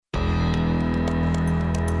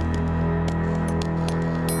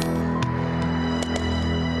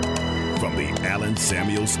Allen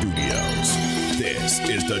Samuels Studios. This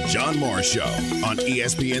is the John Morris Show on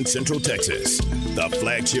ESPN Central Texas, the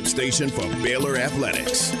flagship station for Baylor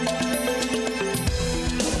Athletics.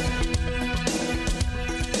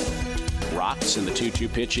 Rocks, and the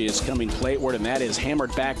 2-2 pitch is coming plateward, and that is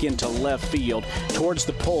hammered back into left field towards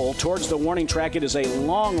the pole, towards the warning track. It is a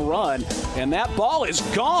long run, and that ball is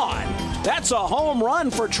gone. That's a home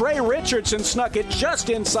run for Trey Richardson. Snuck it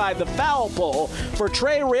just inside the foul pole for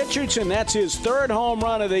Trey Richardson. That's his third home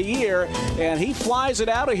run of the year, and he flies it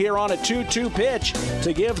out of here on a 2-2 pitch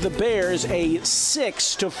to give the Bears a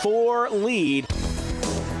 6-4 lead.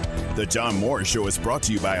 The John Morris Show is brought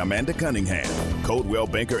to you by Amanda Cunningham, Coldwell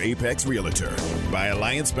Banker Apex Realtor, by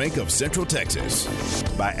Alliance Bank of Central Texas,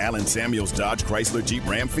 by Allen Samuels Dodge Chrysler Jeep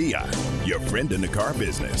Ram Fiat, your friend in the car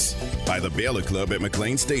business, by the Baylor Club at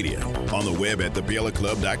McLean Stadium, on the web at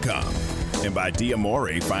thebaylorclub.com, and by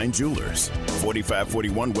D'Amore Fine Jewelers,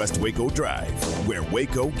 4541 West Waco Drive, where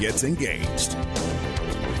Waco gets engaged.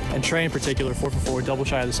 And Trey in particular, 4 for 4, double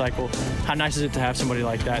shy of the cycle. How nice is it to have somebody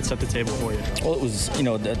like that set the table for you? Well, it was,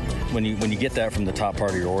 that when you get that from the top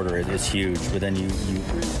part of your order, it's huge. But then you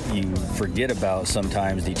forget about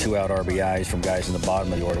sometimes the 2-out RBIs from guys in the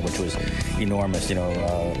bottom of the order, which was enormous.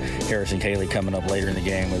 Harrison Cayley coming up later in the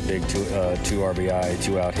game with big 2 RBI,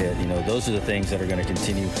 2-out hit. Those are the things that are going to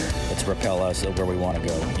continue to propel us where we want to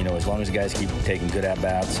go. As long as the guys keep taking good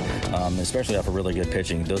at-bats, especially off of really good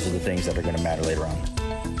pitching, those are the things that are going to matter later on.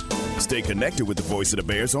 Stay connected with the Voice of the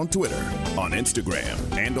Bears on Twitter, on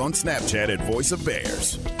Instagram, and on Snapchat at Voice of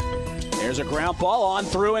Bears. There's a ground ball on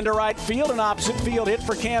through into right field, an opposite field hit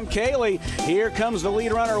for Cam Cayley. Here comes the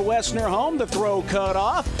lead runner, Wessner, home. The throw cut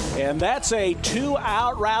off, and that's a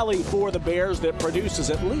 2-out rally for the Bears that produces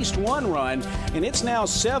at least 1 run, and it's now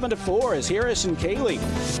 7-4 as Harrison Cayley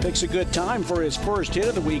picks a good time for his first hit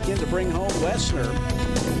of the weekend to bring home Wessner.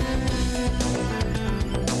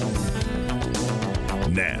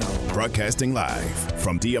 Now, broadcasting live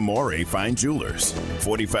from D'Amore Fine Jewelers,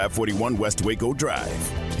 4541 West Waco Drive.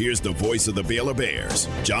 Here's the voice of the Baylor Bears,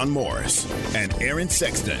 John Morris and Aaron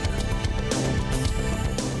Sexton.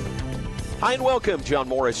 Hi and welcome, John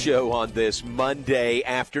Morris Show on this Monday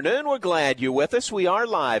afternoon. We're glad you're with us. We are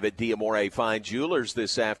live at D'Amore Fine Jewelers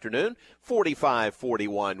this afternoon,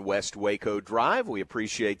 4541 West Waco Drive. We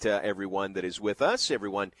appreciate everyone that is with us,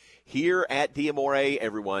 everyone here at D'Amore,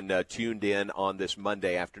 everyone tuned in on this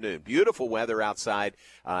Monday afternoon. Beautiful weather outside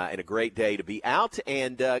and a great day to be out,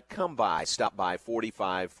 and stop by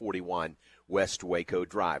 4541 West Waco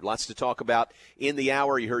Drive. Lots to talk about in the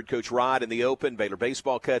hour. You heard Coach Rod in the open. Baylor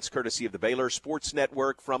baseball cuts courtesy of the Baylor Sports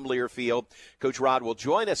Network from Learfield. Coach Rod will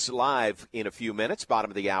join us live in a few minutes,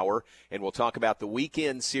 bottom of the hour, and we'll talk about the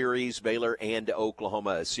weekend series, Baylor and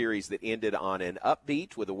Oklahoma, a series that ended on an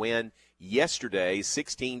upbeat with a win yesterday,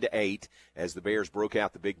 16-8, as the Bears broke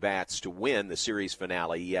out the big bats to win the series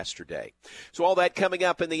finale yesterday. So all that coming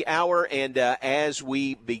up in the hour, and as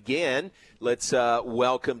we begin, let's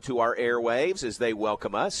welcome to our airwaves as they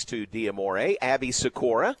welcome us to D'Amore, Abby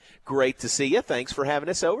Sikora. Great to see you. Thanks for having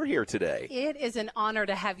us over here today. It is an honor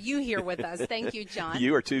to have you here with us. Thank you, John.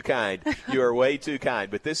 You are too kind. You are way too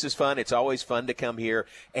kind. But this is fun. It's always fun to come here.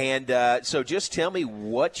 And so just tell me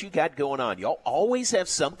what you got going on. Y'all always have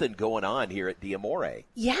something going on here at D'Amore.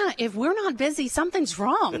 Yeah, if we're not busy, something's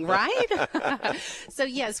wrong, right? So,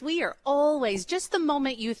 yes, we are always, just the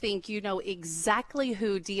moment you think you know exactly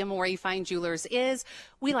who D'Amore Fine Jewelers is,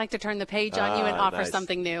 we like to turn the page on you and offer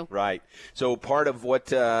something new. Right. So part of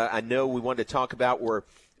what I know we wanted to talk about were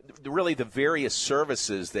really the various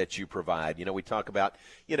services that you provide. We talk about,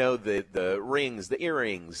 the rings, the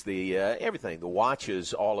earrings, the everything, the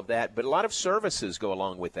watches, all of that. But a lot of services go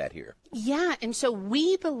along with that here. Yeah, and so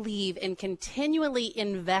we believe in continually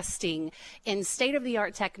investing in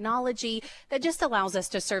state-of-the-art technology that just allows us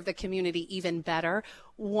to serve the community even better.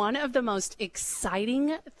 One of the most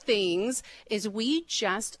exciting things is we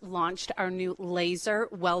just launched our new laser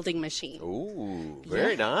welding machine. Ooh,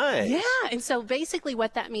 very nice. Yeah, and so basically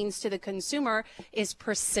what that means to the consumer is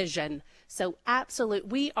precision. So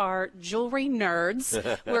we are jewelry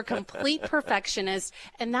nerds. We're complete perfectionists,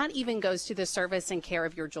 and that even goes to the service and care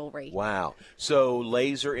of your jewelry. Wow. So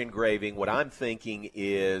laser engraving, what I'm thinking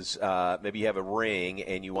is maybe you have a ring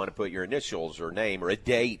and you want to put your initials or name or a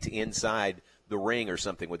date inside the ring or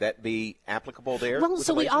something. Would that be applicable there? Well,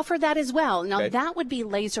 so we offer that as well. Now, that would be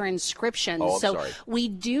laser inscription. Oh, I'm so sorry. We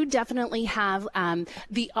do definitely have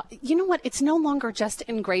you know what? It's no longer just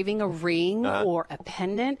engraving a ring or a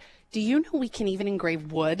pendant. Do you know we can even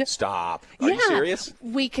engrave wood? Stop. Are you serious?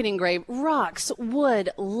 We can engrave rocks, wood,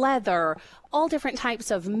 leather, all different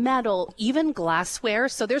types of metal, even glassware.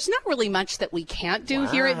 So there's not really much that we can't do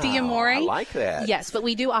here at D'Amore. I like that. Yes, but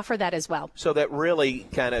we do offer that as well. So that really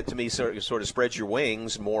kind of, to me, sort of spreads your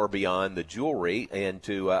wings more beyond the jewelry and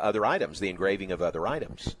to other items, the engraving of other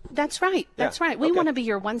items. That's right. That's right. We Okay. want to be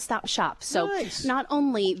your one-stop shop. So Nice. not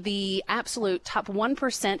only the absolute top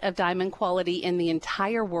 1% of diamond quality in the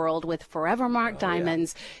entire world with Forever Mark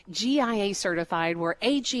diamonds, GIA certified, we're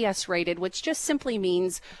AGS rated, which just simply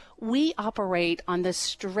means we operate on the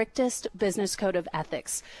strictest business code of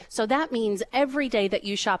ethics. So that means every day that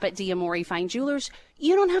you shop at D'Amore Fine Jewelers,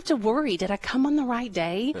 you don't have to worry, did I come on the right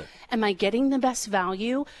day? Am I getting the best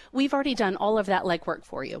value? We've already done all of that legwork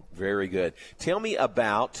for you. Very good. Tell me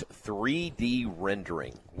about 3D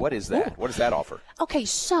rendering. What is that? What does that offer? Okay,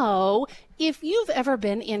 so if you've ever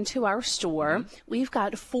been into our store, we've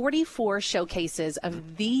got 44 showcases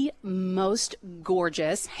of the most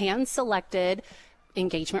gorgeous, hand-selected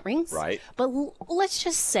engagement rings. Right. But let's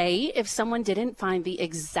just say if someone didn't find the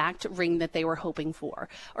exact ring that they were hoping for,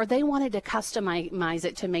 or they wanted to customize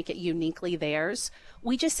it to make it uniquely theirs,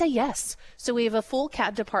 we just say yes. So we have a full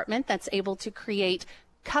CAD department that's able to create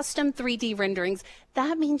custom 3D renderings.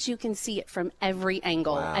 That means you can see it from every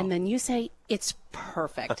angle. Wow. And then you say, it's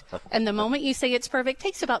perfect. And the moment you say it's perfect,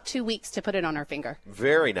 takes about 2 weeks to put it on our finger.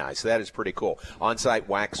 Very nice. That is pretty cool. On-site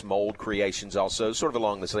wax mold creations also, sort of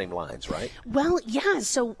along the same lines, right? Well, yeah.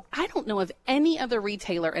 So I don't know of any other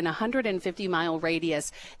retailer in a 150-mile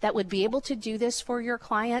radius that would be able to do this for your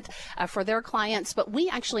client, for their clients. But we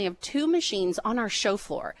actually have 2 machines on our show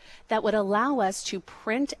floor that would allow us to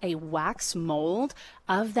print a wax mold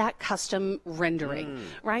of that custom rendering,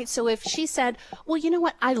 right? So if she said, well, you know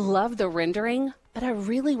what? I love the rendering, but I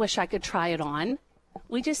really wish I could try it on.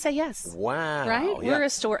 We just say yes. Wow. Right? Yeah. We're a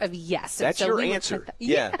store of yes. That's so your we would answer. put that-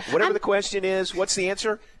 Yeah. Whatever the question is, what's the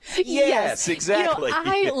answer? Yes, exactly. You know,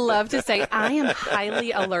 I love to say I am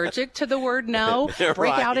highly allergic to the word no. Break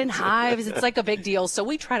Right. out in hives. It's like a big deal. So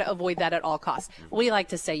we try to avoid that at all costs. We like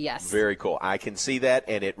to say yes. Very cool. I can see that,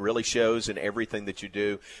 and it really shows in everything that you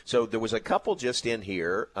do. So there was a couple just in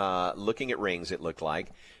here looking at rings, it looked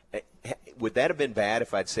like. Would that have been bad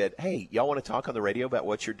if I'd said, hey, y'all want to talk on the radio about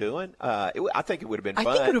what you're doing? I think it would have been fun.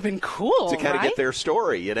 I think it would have been cool, to kind of right? get their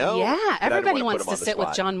story, you know? Yeah, But I don't everybody wanna wants put 'em to on the sit with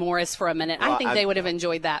spot. John Morris for a minute. I Well, think they would have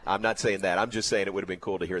enjoyed that. I'm not saying that. I'm just saying it would have been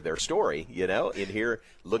cool to hear their story, you know? In here,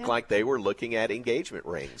 looked like they were looking at engagement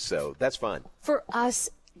rings. So that's fun. For us,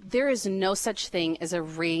 there is no such thing as a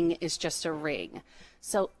ring is just a ring.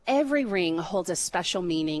 So every ring holds a special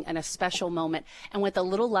meaning and a special moment. And with a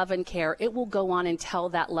little love and care, it will go on and tell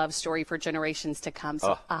that love story for generations to come.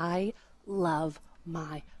 So I love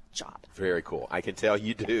my job. Very cool. I can tell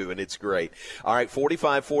you do, and it's great. All right,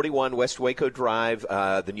 4541 West Waco Drive,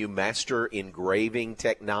 the new master engraving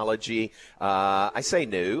technology. I say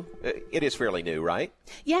new. It is fairly new, right?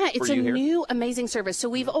 Yeah, it's a you here? new, amazing service. So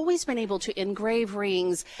we've always been able to engrave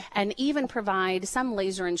rings and even provide some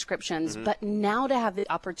laser inscriptions, but now to have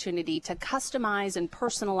the opportunity to customize and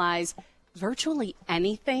personalize virtually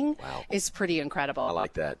anything is pretty incredible. I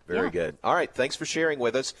like that. Very Yeah. good. All right, thanks for sharing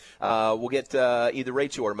with us. We'll get either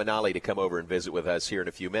Rachel or Manali to come over and visit with us here in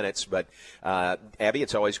a few minutes. But, Abby,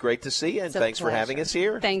 it's always great to see you, and It's a thanks for having pleasure. us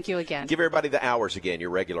here. Thank you again. Give everybody the hours again,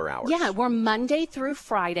 your regular hours. Yeah, we're Monday through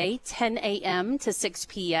Friday, 10 a.m. to 6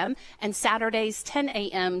 p.m., and Saturdays, 10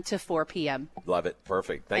 a.m. to 4 p.m. Love it.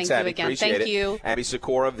 Perfect. Thanks, Thank you Abby. again. Appreciate Thank it. you. Abby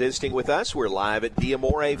Sikora visiting with us. We're live at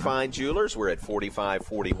D'Amore Fine Jewelers. We're at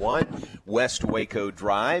 4541 West Waco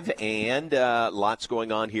Drive, and lots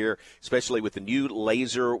going on here, especially with the new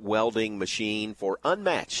laser welding machine for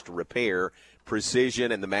unmatched repair,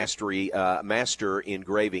 precision, and the master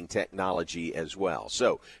engraving technology as well.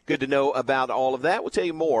 So good to know about all of that. We'll tell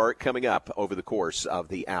you more coming up over the course of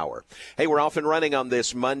the hour. Hey, we're off and running on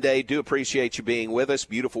this Monday. Do appreciate you being with us.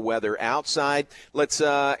 Beautiful weather outside.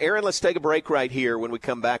 Aaron, let's take a break right here. When we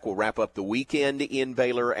come back, we'll wrap up the weekend in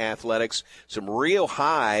Baylor athletics. Some real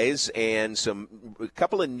highs and a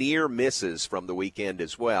couple of near misses from the weekend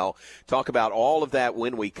as well. Talk about all of that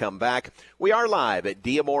when we come back. We are live at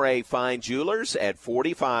D'Amore Fine Jewelers at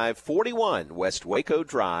 4541 West Waco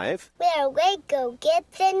Drive. Where Waco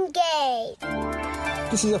gets engaged.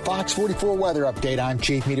 This is a Fox 44 weather update. I'm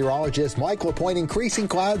Chief Meteorologist Mike LaPointe. Increasing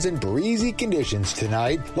clouds and breezy conditions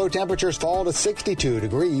tonight. Low temperatures fall to 62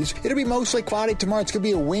 degrees. It'll be mostly cloudy tomorrow. It's going to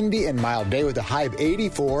be a windy and mild day with a high of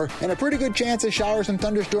 84 and a pretty good chance of showers and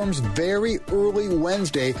thunderstorms very early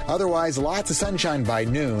Wednesday. Otherwise, lots of sunshine by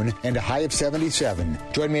noon and a high of 77.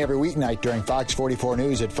 Join me every weeknight during Fox 44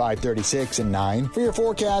 News at 5:36 and 9 for your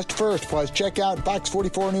forecast first. Plus, check out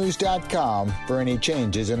fox44news.com for any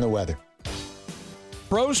changes in the weather.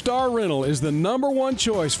 ProStar Rental is the #1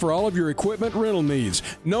 choice for all of your equipment rental needs.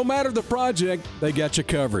 No matter the project, they got you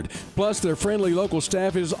covered. Plus, their friendly local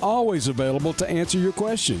staff is always available to answer your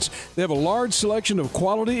questions. They have a large selection of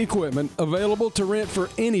quality equipment available to rent for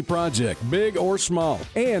any project, big or small.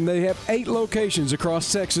 And they have 8 locations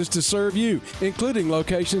across Texas to serve you, including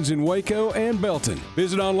locations in Waco and Belton.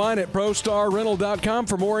 Visit online at ProStarRental.com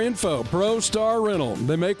for more info. ProStar Rental.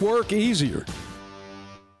 They make work easier.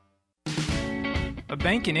 A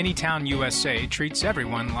bank in any town USA treats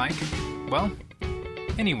everyone like, well,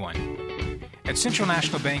 anyone. At Central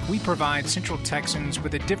National Bank, we provide Central Texans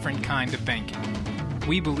with a different kind of banking.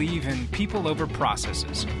 We believe in people over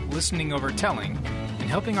processes, listening over telling, and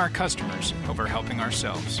helping our customers over helping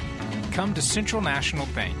ourselves. Come to Central National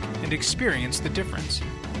Bank and experience the difference.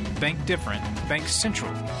 Bank different. Bank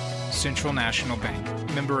Central. Central National Bank.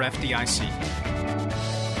 Member FDIC.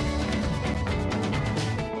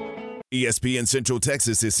 ESPN Central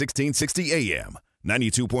Texas is 1660 AM,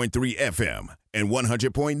 92.3 FM, and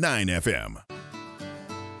 100.9 FM.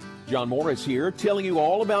 John Morris here, telling you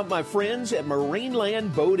all about my friends at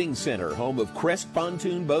Marineland Boating Center, home of Crest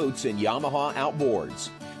Pontoon Boats and Yamaha Outboards.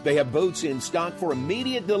 They have boats in stock for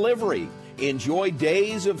immediate delivery. Enjoy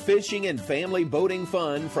days of fishing and family boating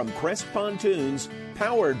fun from Crest Pontoons,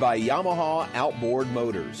 powered by Yamaha Outboard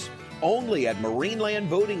Motors. Only at Marineland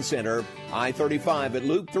Boating Center, I-35 at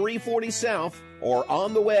Loop 340 South, or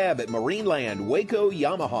on the web at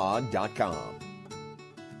marinelandwacoyamaha.com.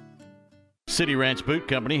 City Ranch Boot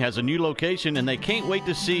Company has a new location and they can't wait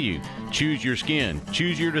to see you. Choose your skin,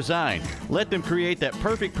 choose your design. Let them create that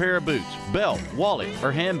perfect pair of boots, belt, wallet,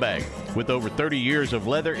 or handbag. With over 30 years of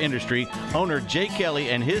leather industry, owner Jay Kelly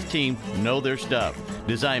and his team know their stuff.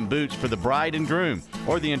 Design boots for the bride and groom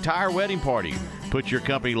or the entire wedding party. Put your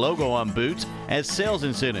company logo on boots as sales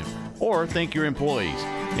incentive or thank your employees.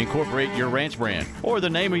 Incorporate your ranch brand or the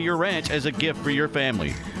name of your ranch as a gift for your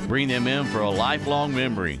family. Bring them in for a lifelong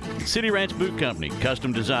memory. City Ranch Boot Company,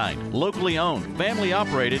 custom designed, locally owned, family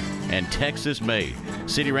operated, and Texas made.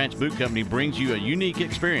 City Ranch Boot Company brings you a unique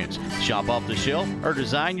experience. Shop off the shelf or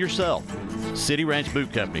design yourself. City Ranch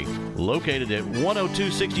Boot Company, located at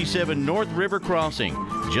 10267 North River Crossing,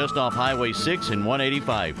 just off Highway 6 and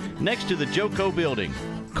 185, next to the Joco Building.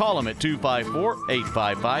 Call them at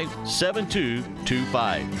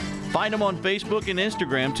 254-855-7225. Find them on Facebook and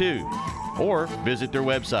Instagram too. Or visit their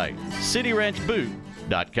website,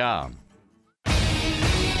 cityranchboot.com.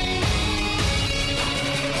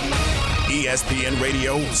 ESPN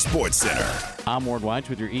Radio Sports Center. I'm Ward Weitz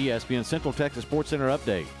with your ESPN Central Texas Sports Center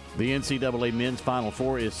update. The NCAA Men's Final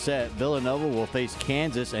Four is set. Villanova will face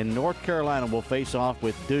Kansas, and North Carolina will face off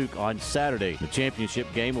with Duke on Saturday. The championship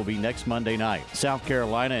game will be next Monday night. South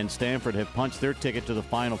Carolina and Stanford have punched their ticket to the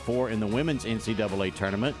Final Four in the women's NCAA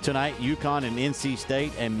tournament. Tonight, UConn and NC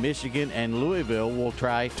State and Michigan and Louisville will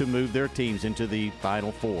try to move their teams into the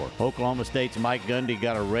Final Four. Oklahoma State's Mike Gundy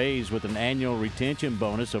got a raise with an annual retention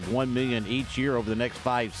bonus of $1 million each year over the next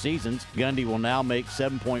 5 seasons. Gundy will now make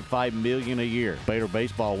 $7.5 million a year. Baylor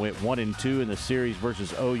baseball went 1-2 in the series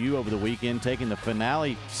versus OU over the weekend, taking the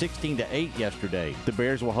finale 16-8 yesterday. The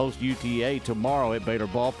Bears will host UTA tomorrow at Baylor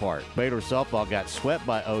Ballpark. Baylor softball got swept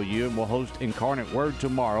by OU and will host Incarnate Word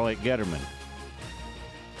tomorrow at Getterman.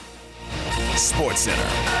 Sports Center,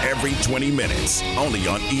 every 20 minutes, only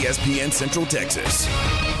on ESPN Central Texas.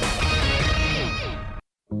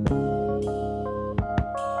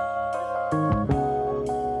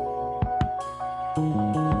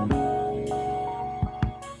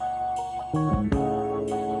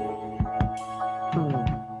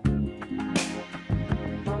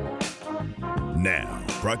 Now,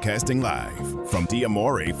 broadcasting live from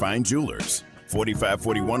D'Amore Fine Jewelers,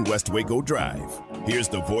 4541 West Waco Drive. Here's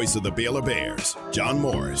the voice of the Baylor Bears, John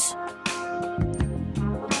Morris.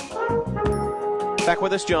 Back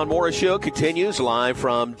with us, John Morris Show continues live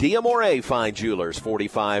from D'Amore Fine Jewelers,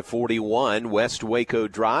 4541 West Waco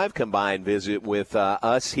Drive. Come by and visit with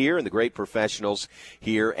us here and the great professionals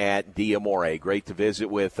here at D'Amore. Great to visit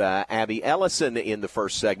with Abby Ellison in the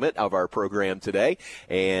first segment of our program today.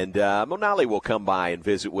 And Monali will come by and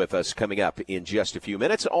visit with us coming up in just a few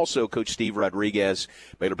minutes. Also, Coach Steve Rodriguez,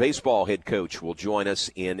 Baylor baseball head coach, will join us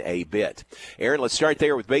in a bit. Aaron, let's start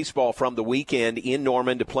there with baseball from the weekend in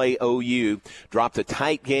Norman to play OU. Dropped a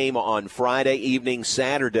tight game on Friday evening.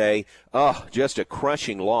 Saturday, just a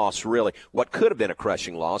crushing loss, really. What could have been a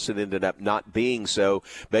crushing loss, it ended up not being so.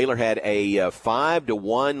 Baylor had a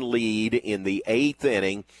 5-1 lead in the 8th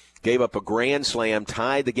inning. Gave up a grand slam,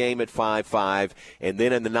 tied the game at 5-5, and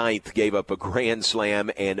then in the 9th gave up a grand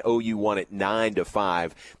slam, and OU won it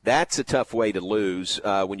 9-5. That's a tough way to lose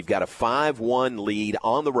when you've got a 5-1 lead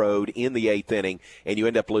on the road in the 8th inning, and you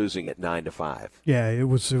end up losing it 9-5. Yeah, it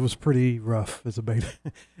was pretty rough as a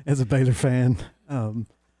Baylor fan.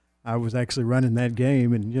 I was actually running that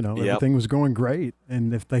game, and everything was going great.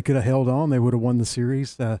 And if they could have held on, they would have won the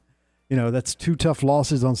series. That's 2 tough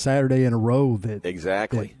losses on Saturday in a row that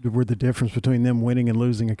were the difference between them winning and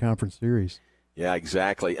losing a conference series. Yeah,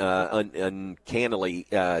 exactly. Uncannily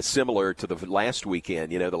similar to the last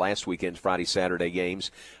weekend. The last weekend's Friday, Saturday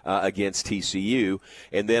games against TCU.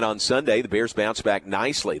 And then on Sunday, the Bears bounced back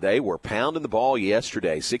nicely. They were pounding the ball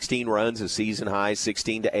yesterday. 16 runs, a season high,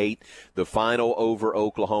 16-8. The final over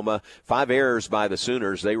Oklahoma. 5 errors by the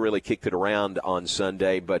Sooners. They really kicked it around on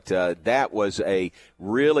Sunday. But that was a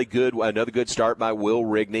really another good start by Will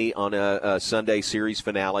Rigney on a Sunday series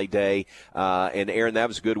finale day. And, Aaron, that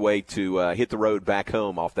was a good way to hit the road back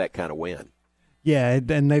home off that kind of win. Yeah,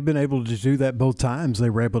 and they've been able to do that both times.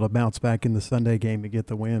 They were able to bounce back in the Sunday game to get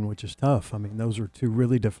the win, which is tough. I mean, those are 2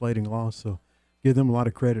 really deflating losses, so give them a lot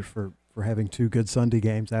of credit for having 2 good Sunday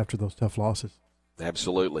games after those tough losses.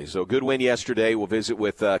 Absolutely. So good win yesterday. We'll visit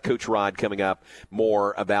with Coach Rod coming up,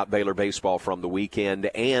 more about Baylor baseball from the weekend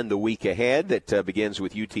and the week ahead that begins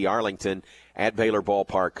with UT Arlington at Baylor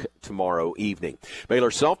Ballpark tomorrow evening.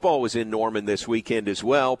 Baylor softball was in Norman this weekend as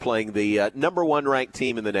well, playing the number 1 ranked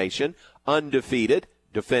team in the nation, undefeated,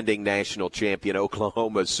 defending national champion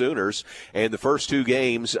Oklahoma Sooners. And the first 2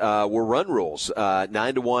 games were run rules,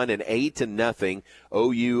 9-1 and 8-0.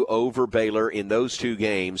 OU over Baylor in those 2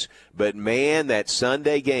 games. But, man, that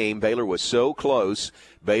Sunday game, Baylor was so close.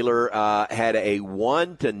 Baylor had a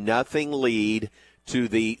 1-0 lead to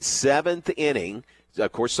the 7th inning.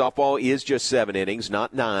 Of course, softball is just 7 innings,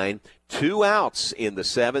 not 9. 2 outs in the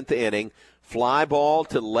 7th inning. Fly ball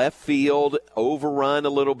to left field, overrun a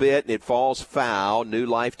little bit, and it falls foul. New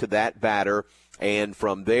life to that batter. And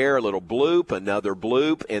from there, a little bloop, another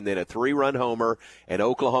bloop, and then a 3-run homer. And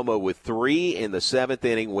Oklahoma, with 3 in the 7th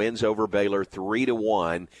inning, wins over Baylor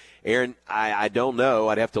 3-1. Aaron, I don't know.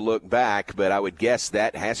 I'd have to look back, but I would guess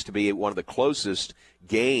that has to be one of the closest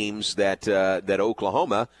games that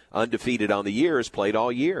Oklahoma, undefeated on the year, has played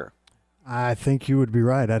all year. I think you would be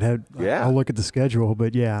right. I'll look at the schedule,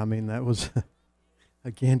 but I mean, that was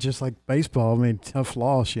again just like baseball. I mean, tough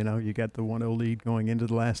loss. You got the 1-0 lead going into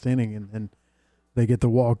the last inning, and then they get the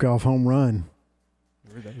walk-off home run.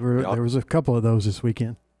 There was a couple of those this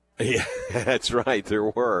weekend. Yeah, that's right. There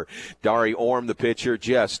were. Dari Orm, the pitcher,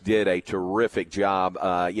 just did a terrific job.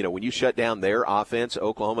 When you shut down their offense,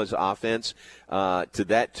 Oklahoma's offense, to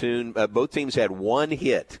that tune, both teams had 1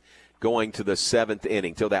 hit going to the 7th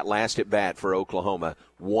inning till that last at bat for Oklahoma.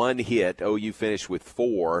 1 hit. OU finished with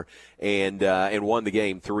 4 and won the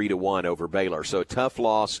game 3-1 over Baylor. So a tough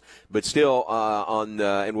loss, but still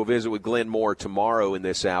and we'll visit with Glenn Moore tomorrow in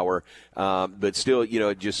this hour. But still,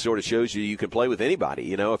 it just sort of shows you can play with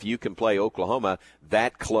anybody. If you can play Oklahoma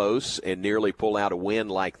that close and nearly pull out a win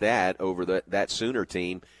like that over that Sooner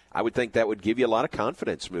team, I would think that would give you a lot of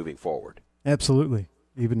confidence moving forward. Absolutely.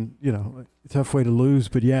 Even, a tough way to lose.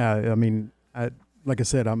 But, I mean, like I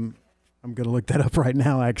said, I'm going to look that up right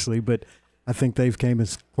now, actually. But I think they've came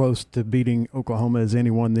as close to beating Oklahoma as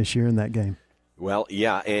anyone this year in that game. Well,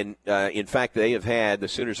 yeah, and in fact, the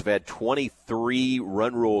Sooners have had 23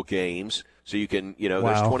 run rule games. So you can,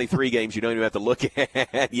 there's 23 games you don't even have to look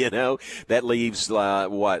at, That leaves,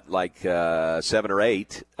 7 or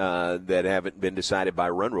 8 that haven't been decided by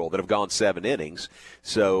run rule, that have gone 7 innings.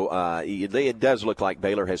 So it does look like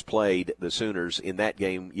Baylor has played the Sooners in that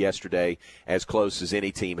game yesterday as close as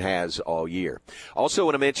any team has all year. Also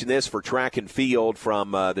want to mention this for track and field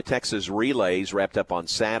from the Texas Relays wrapped up on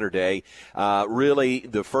Saturday. Really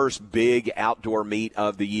the first big outdoor meet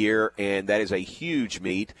of the year, and that is a huge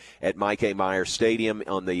meet at Mike A. Meyer Stadium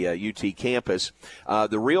on the UT campus.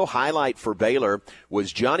 The real highlight for Baylor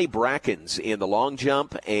was Johnny Brackens in the long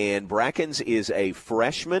jump, and Brackens is a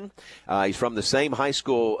freshman. He's from the same high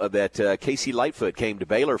school that Casey Lightfoot came to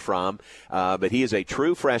Baylor from, but he is a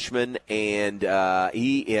true freshman, and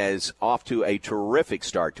he is off to a terrific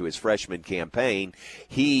start to his freshman campaign.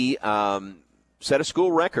 He set a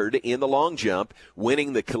school record in the long jump,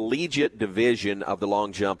 winning the collegiate division of the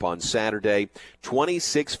long jump on Saturday,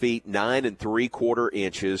 26 feet 9 3/4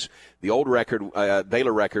 inches. The old record,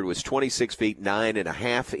 Baylor record, was 26 feet 9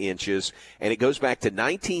 1/2 inches, and it goes back to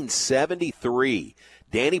 1973.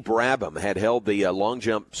 Danny Brabham had held the long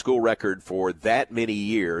jump school record for that many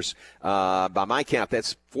years. By my count,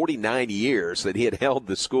 that's 49 years that he had held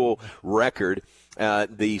the school record.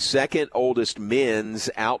 The second oldest men's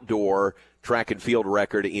outdoor track and field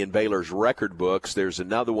record in Baylor's record books. There's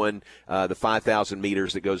another one, the 5,000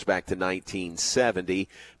 meters, that goes back to 1970.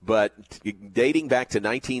 But dating back to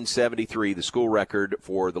 1973, the school record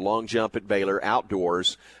for the long jump at Baylor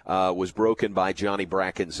outdoors was broken by Johnny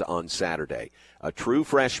Brackens on Saturday. A true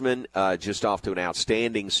freshman, just off to an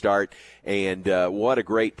outstanding start, and what a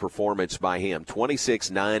great performance by him. 26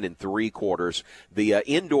 9 3/4. The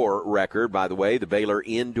indoor record, by the way, the Baylor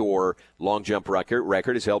indoor long jump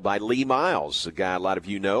record is held by Lee Miles, a guy a lot of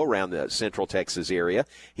you know around the Central Texas area.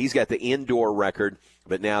 He's got the indoor record,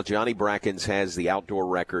 but now Johnny Brackens has the outdoor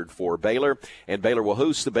record for Baylor, and Baylor will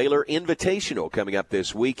host the Baylor Invitational coming up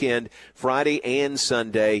this weekend, Friday and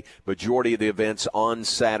Sunday. Majority of the events on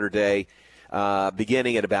Saturday,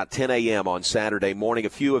 beginning at about 10 a.m. on Saturday morning. A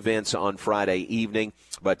few events on Friday evening.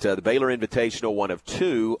 But the Baylor Invitational, one of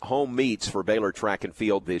two home meets for Baylor track and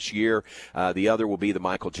field this year. The other will be the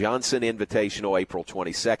Michael Johnson Invitational, April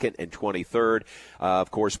 22nd and 23rd.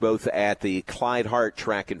 Of course, both at the Clyde Hart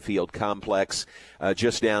Track and Field Complex,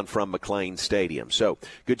 just down from McLean Stadium. So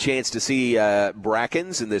good chance to see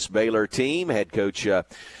Brackens and this Baylor team. Head coach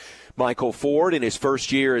Michael Ford in his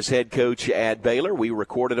first year as head coach at Baylor. We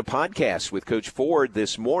recorded a podcast with Coach Ford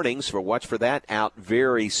this morning, so watch for that out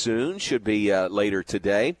very soon. Should be later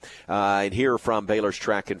today. And hear from Baylor's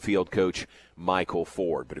track and field coach Michael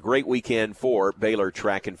Ford. But a great weekend for Baylor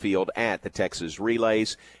track and field at the Texas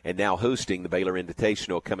Relays, and now hosting the Baylor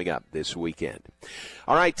Invitational coming up this weekend.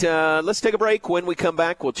 All right, let's take a break. When we come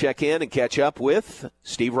back, we'll check in and catch up with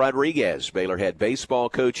Steve Rodriguez, Baylor head baseball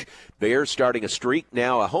coach. Bears starting a streak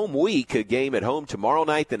now, a home week, a game at home tomorrow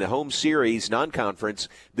night, then a home series non-conference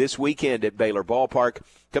this weekend at Baylor Ballpark.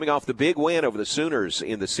 Coming off the big win over the Sooners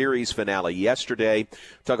in the series finale yesterday.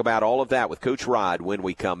 Talk about all of that with Coach Rod when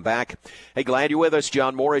we come back. Hey, glad you're with us.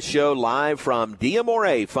 John Morris Show live from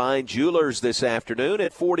D'Amore Fine Jewelers this afternoon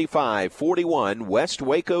at 4541 West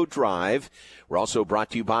Waco Drive. We're also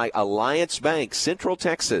brought to you by Alliance Bank, Central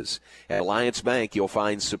Texas. At Alliance Bank, you'll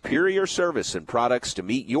find superior service and products to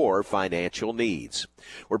meet your financial needs.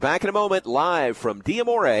 We're back in a moment, live from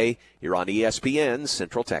D'Amore. You're on ESPN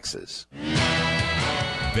Central Texas.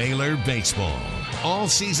 Baylor baseball all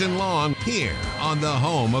season long here on the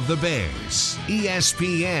home of the Bears,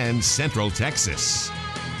 ESPN Central Texas.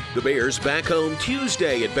 The Bears back home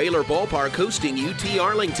Tuesday at Baylor Ballpark hosting UT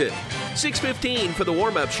Arlington. 6:15 for the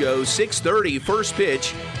warm-up show, 6:30 first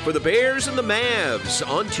pitch for the Bears and the Mavs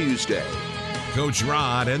on Tuesday. Coach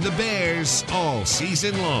Rod and the Bears all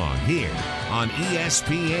season long here on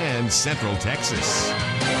ESPN Central Texas.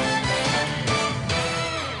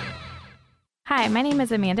 Hi, my name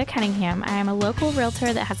is Amanda Cunningham. I am a local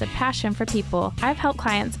realtor that has a passion for people. I've helped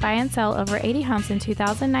clients buy and sell over 80 homes in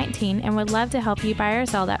 2019 and would love to help you buy or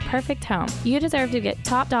sell that perfect home. You deserve to get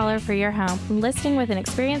top dollar for your home. Listing with an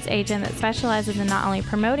experienced agent that specializes in not only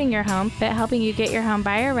promoting your home, but helping you get your home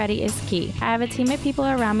buyer ready is key. I have a team of people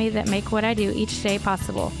around me that make what I do each day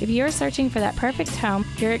possible. If you are searching for that perfect home,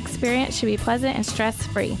 your experience should be pleasant and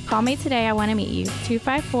stress-free. Call me today. I want to meet you.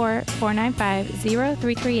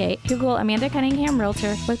 254-495-0338. Google Amanda Cunningham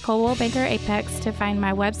Realtor with Coldwell Banker Apex to find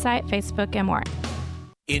my website, Facebook, and more.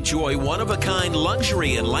 Enjoy one-of-a-kind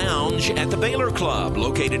luxury and lounge at the Baylor Club,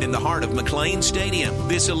 located in the heart of McLean Stadium.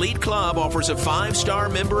 This elite club offers a 5-star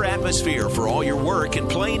member atmosphere for all your work and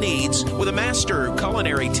play needs, with a master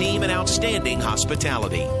culinary team and outstanding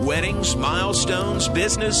hospitality. Weddings, milestones,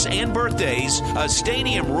 business, and birthdays. A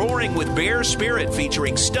stadium roaring with Bear spirit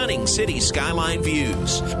featuring stunning city skyline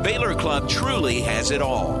views. Baylor Club truly has it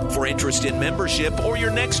all. For interest in membership or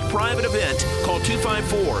your next private event, call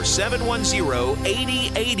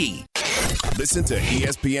 254-710-8080. Listen to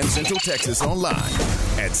ESPN Central Texas online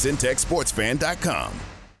at centexsportsfan.com.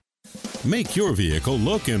 Make your vehicle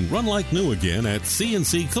look and run like new again at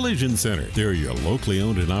CNC Collision Center. They're your locally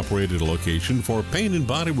owned and operated location for paint and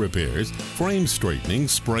body repairs, frame straightening,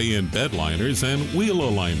 spray and bed liners, and wheel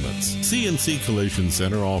alignments. CNC Collision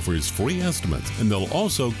Center offers free estimates, and they'll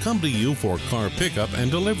also come to you for car pickup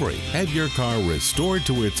and delivery. Have your car restored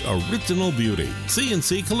to its original beauty.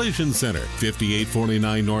 CNC Collision Center,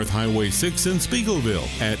 5849 North Highway 6 in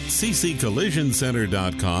Spiegelville, at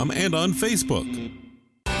cccollisioncenter.com and on Facebook.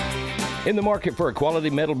 In the market for a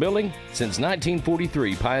quality metal building? Since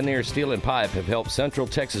 1943, Pioneer Steel and Pipe have helped Central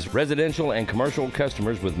Texas residential and commercial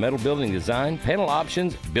customers with metal building design, panel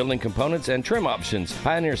options, building components, and trim options.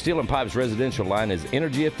 Pioneer Steel and Pipe's residential line is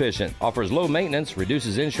energy efficient, offers low maintenance,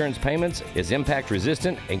 reduces insurance payments, is impact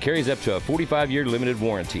resistant, and carries up to a 45-year limited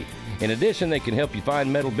warranty. In addition, they can help you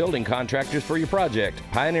find metal building contractors for your project.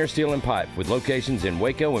 Pioneer Steel and Pipe, with locations in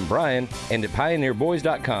Waco and Bryan, and at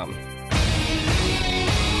pioneerboys.com.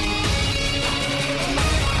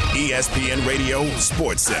 ESPN Radio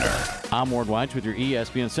Sports Center. I'm Ward Weitz with your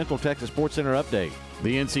ESPN Central Texas Sports Center update.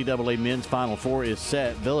 The NCAA Men's Final Four is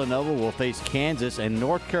set. Villanova will face Kansas, and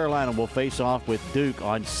North Carolina will face off with Duke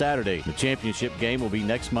on Saturday. The championship game will be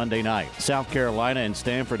next Monday night. South Carolina and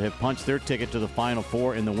Stanford have punched their ticket to the Final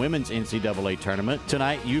Four in the women's NCAA tournament.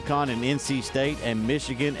 Tonight, UConn and NC State and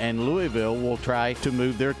Michigan and Louisville will try to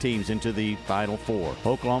move their teams into the Final Four.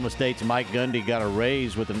 Oklahoma State's Mike Gundy got a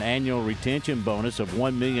raise with an annual retention bonus of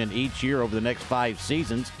 $1 million each year over the next 5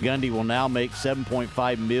 seasons. Gundy will now make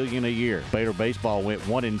 $7.5 million a year. Baylor baseball went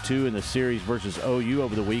 1-2 in the series versus OU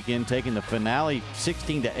over the weekend, taking the finale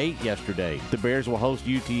 16-8 yesterday. The Bears will host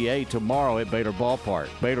UTA tomorrow at Baylor Ballpark.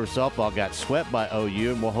 Baylor softball got swept by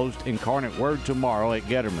OU and will host Incarnate Word tomorrow at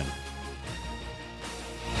Getterman.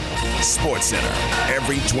 Sports Center,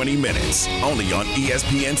 every 20 minutes, only on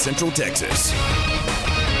ESPN Central Texas.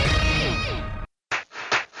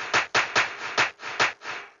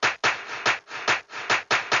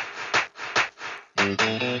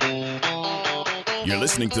 You're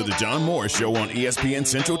listening to The John Morris Show on ESPN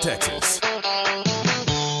Central Texas.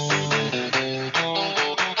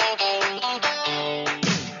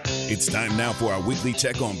 It's time now for our weekly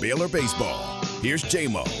check on Baylor baseball. Here's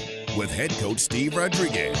J-Mo with head coach Steve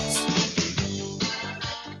Rodriguez.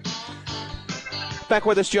 Back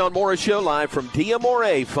with us, John Morris Show, live from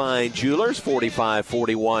D'Amore Fine Jewelers,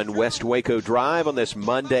 4541 West Waco Drive on this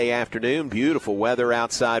Monday afternoon. Beautiful weather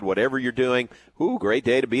outside, whatever you're doing. Ooh, great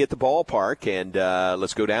day to be at the ballpark. And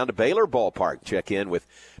let's go down to Baylor Ballpark, check in with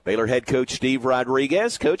Baylor head coach Steve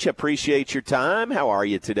Rodriguez. Coach, I appreciate your time. How are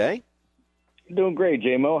you today? Doing great,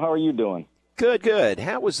 J-Mo. How are you doing? Good, good.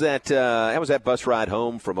 How was that bus ride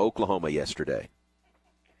home from Oklahoma yesterday?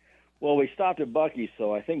 Well, we stopped at Buc-ee's,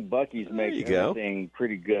 so I think Buc-ee's makes everything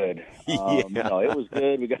pretty good. Yeah. No, it was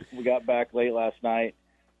good. We got back late last night.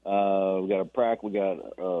 We got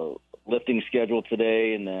a lifting schedule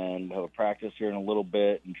today, and then we'll have a practice here in a little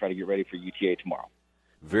bit and try to get ready for UTA tomorrow.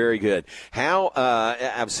 Very good. How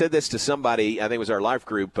I've said this to somebody, I think it was our life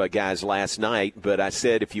group guys last night, but I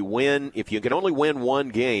said if you can only win one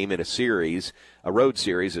game in a series, a road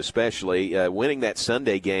series especially, winning that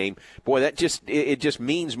Sunday game, boy, that just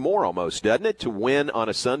means more almost, doesn't it, to win on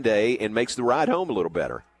a Sunday and makes the ride home a little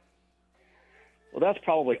better. Well, that's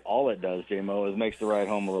probably all it does, J-Mo, is makes the ride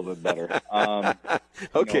home a little bit better.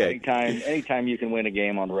 Okay. Anytime you can win a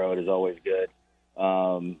game on the road is always good.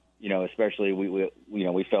 Especially we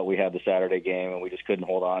felt we had the Saturday game and we just couldn't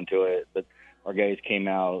hold on to it. But our guys came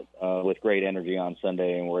out with great energy on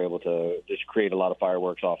Sunday and were able to just create a lot of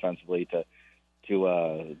fireworks offensively to give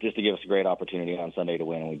us a great opportunity on Sunday to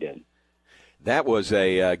win, and we did. That was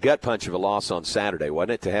a gut punch of a loss on Saturday,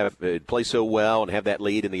 wasn't it, to have play so well and have that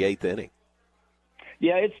lead in the 8th inning?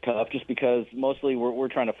 Yeah, it's tough just because mostly we're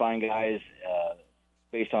trying to find guys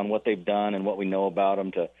based on what they've done and what we know about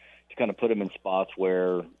them to kind of put them in spots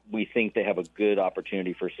where we think they have a good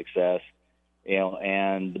opportunity for success,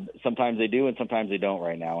 and sometimes they do and sometimes they don't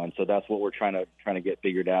right now. And so that's what we're trying to get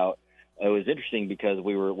figured out. It was interesting because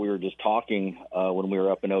we were just talking when we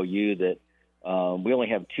were up in OU that we only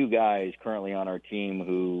have 2 guys currently on our team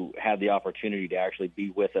who had the opportunity to actually be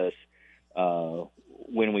with us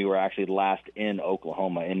when we were actually last in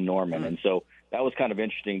Oklahoma, in Norman. And so that was kind of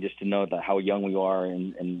interesting just to know that how young we are.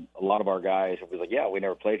 And a lot of our guys was like, yeah, we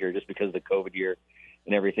never played here just because of the COVID year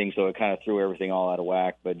and everything. So it kind of threw everything all out of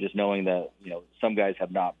whack. But just knowing that, some guys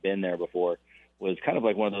have not been there before was kind of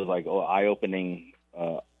like one of those eye-opening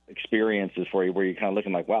experiences for you where you're kind of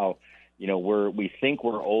looking like, wow, we think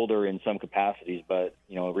we're older in some capacities, but,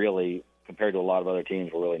 really compared to a lot of other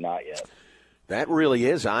teams, we're really not yet. That really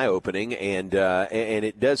is eye-opening, and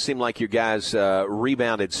it does seem like your guys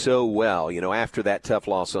rebounded so well. After that tough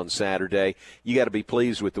loss on Saturday, you got to be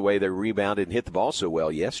pleased with the way they rebounded and hit the ball so well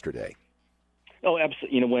yesterday. Oh,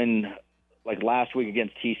 absolutely. When like last week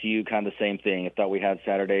against TCU, kind of the same thing. I thought we had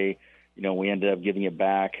Saturday. We ended up giving it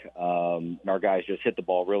back. Our guys just hit the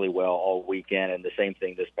ball really well all weekend, and the same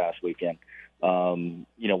thing this past weekend.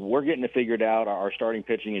 We're getting it figured out. Our starting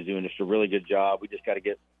pitching is doing just a really good job. We just got to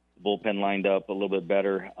get the bullpen lined up a little bit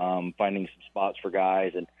better, finding some spots for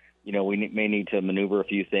guys. And, we may need to maneuver a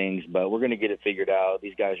few things, but we're going to get it figured out.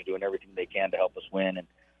 These guys are doing everything they can to help us win, and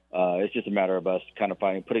it's just a matter of us kind of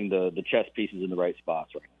putting the chess pieces in the right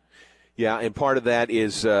spots right now. Yeah, and part of that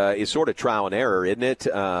is sort of trial and error, isn't it?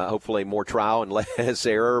 Hopefully more trial and less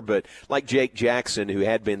error. But like Jake Jackson, who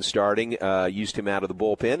had been starting, used him out of the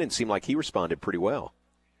bullpen and seemed like he responded pretty well.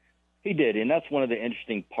 He did, and that's one of the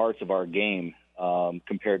interesting parts of our game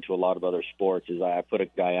compared to a lot of other sports is I put a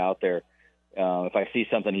guy out there. If I see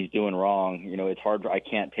something he's doing wrong, it's hard. I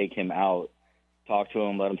can't take him out, talk to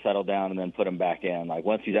him, let him settle down, and then put him back in. Like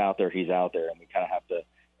once he's out there, and we kind of have to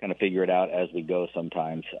figure it out as we go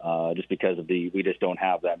sometimes, just because we just don't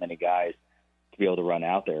have that many guys to be able to run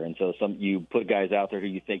out there. And so you put guys out there who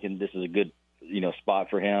you thinking this is a good, spot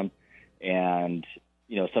for him. And,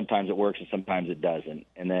 sometimes it works and sometimes it doesn't.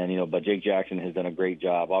 And then, but Jake Jackson has done a great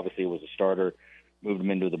job. Obviously it was a starter, moved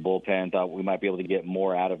him into the bullpen, thought we might be able to get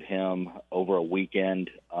more out of him over a weekend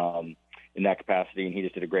in that capacity. And he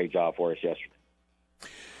just did a great job for us yesterday.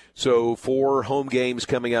 So 4 home games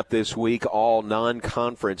coming up this week, all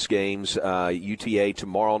non-conference games. UTA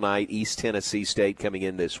tomorrow night, East Tennessee State coming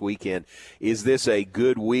in this weekend. Is this a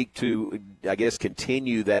good week to, I guess,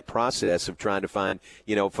 continue that process of trying to find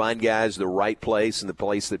guys the right place and the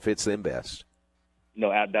place that fits them best?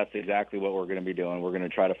 No, that's exactly what we're going to be doing. We're going to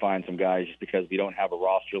try to find some guys just because we don't have a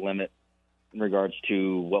roster limit in regards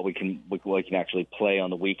to what we can actually play on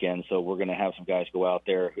the weekend. So we're going to have some guys go out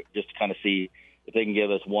there just to kind of see if they can give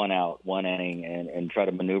us one out, one inning, and try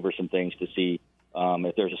to maneuver some things to see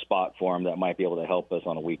if there's a spot for them that might be able to help us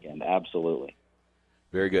on a weekend. Absolutely.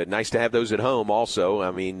 Very good. Nice to have those at home also. I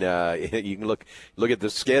mean, you can look at the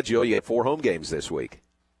schedule. You have 4 home games this week.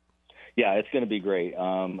 Yeah, it's going to be great.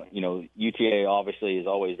 UTA obviously is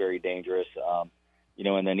always very dangerous.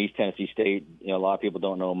 And then East Tennessee State, a lot of people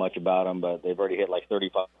don't know much about them, but they've already hit like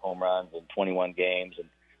 35 home runs in 21 games, and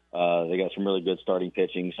they got some really good starting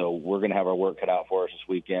pitching, so we're going to have our work cut out for us this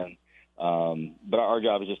weekend. But our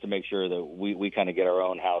job is just to make sure that we kind of get our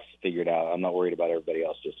own house figured out. I'm not worried about everybody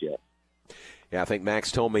else just yet. Yeah, I think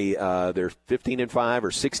Max told me they're 15-5 or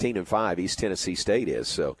 16-5. East Tennessee State is,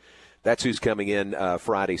 so that's who's coming in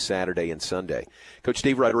Friday, Saturday, and Sunday. Coach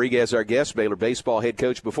Steve Rodriguez, our guest, Baylor baseball head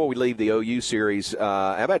coach. Before we leave the OU series,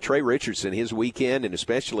 how about Trey Richardson, his weekend, and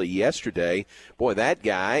especially yesterday? Boy, that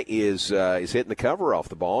guy is hitting the cover off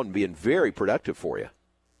the ball and being very productive for you.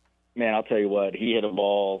 Man, I'll tell you what, he hit a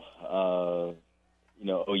ball.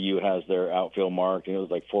 OU has their outfield mark, and it was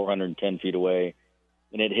like 410 feet away.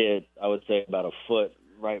 And it hit, I would say, about a foot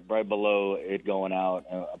right below it going out,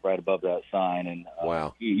 right above that sign. And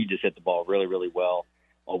wow, he just hit the ball really, really well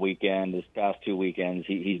all weekend. This past 2 weekends,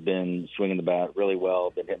 he's been swinging the bat really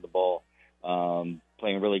well, been hitting the ball,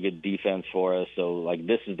 playing really good defense for us. So,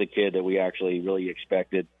 this is the kid that we actually really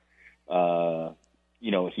expected.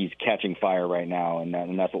 He's catching fire right now,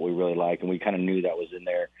 and that's what we really like. And we kind of knew that was in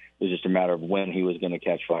there. It was just a matter of when he was going to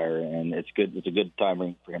catch fire, and it's good. It's a good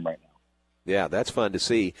timing for him right now. Yeah, that's fun to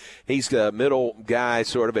see. He's the middle guy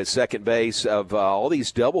sort of at second base of all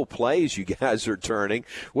these double plays you guys are turning.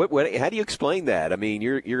 How do you explain that? I mean,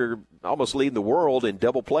 you're almost leading the world in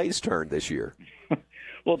double plays turned this year.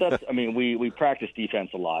 Well, we practice defense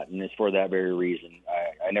a lot, and it's for that very reason.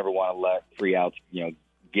 I never want to let 3 outs,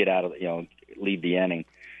 get out of, leave the inning.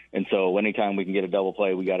 And so anytime we can get a double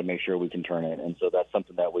play, we got to make sure we can turn it. And so that's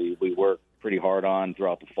something that we work pretty hard on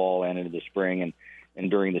throughout the fall and into the spring and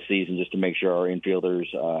during the season, just to make sure our infielders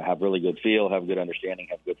have really good feel, have good understanding,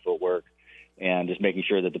 have good footwork, and just making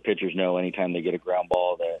sure that the pitchers know anytime they get a ground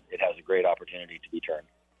ball that it has a great opportunity to be turned.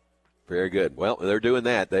 Very good. Well, they're doing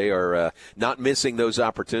that. They are not missing those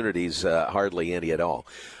opportunities, hardly any at all.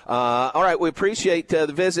 All right, we appreciate the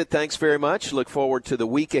visit. Thanks very much. Look forward to the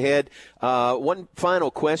week ahead. One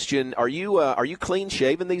final question: Are you clean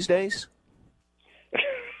shaven these days?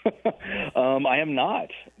 I am not.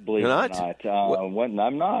 Believe it or not.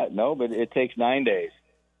 I'm not. No, but it takes 9 days.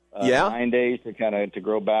 9 days to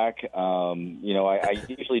grow back. I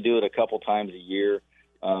usually do it a couple times a year.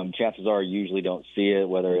 Chances are I usually don't see it,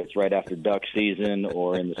 whether it's right after duck season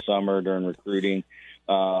or in the summer during recruiting.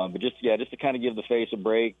 But just to kind of give the face a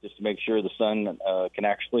break, just to make sure the sun can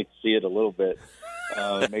actually see it a little bit.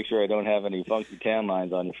 Make sure I don't have any funky tan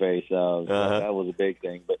lines on your face. That was a big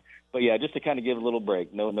thing. But yeah, just to kind of give a little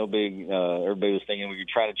break. No big. Everybody was thinking we were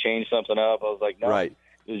trying to change something up. I was like, no. Right.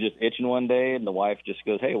 It was just itching one day, and the wife just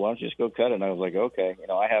goes, "Hey, why don't you just go cut it?" And I was like, "Okay."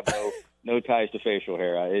 I have no ties to facial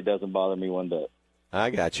hair. It doesn't bother me one bit.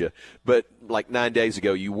 I got you. But like 9 days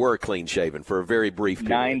ago, you were clean shaven for a very brief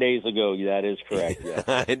period. 9 days ago, that is correct. Yes.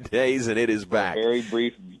 9 days, and it is back. A very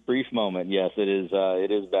brief moment. Yes, it is.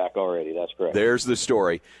 It is back already. That's correct. There's the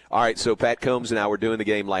story. All right, so Pat Combs and I were doing the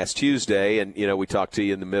game last Tuesday, and we talked to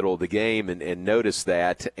you in the middle of the game and noticed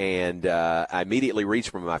that, and I immediately reached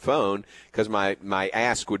for my phone because my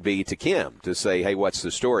ask would be to Kim to say, "Hey, what's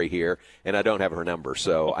the story here?" And I don't have her number,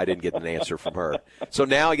 so I didn't get an answer from her. So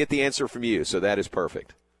now I get the answer from you. So that is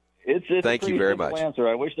perfect. It's Thank you very much. Answer.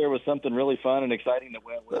 I wish there was something really fun and exciting that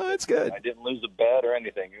went with it. That's good. I didn't lose a bet or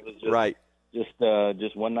anything. It was just, right.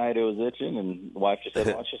 Just one night it was itching, and the wife just said,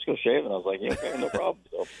 "Why don't you just go shave?" And I was like, "Yeah, okay, no problem."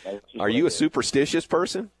 So are you a superstitious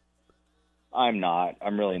person? I'm not.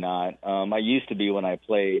 I'm really not. I used to be when I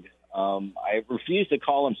played. I refuse to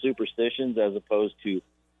call them superstitions as opposed to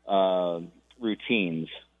routines.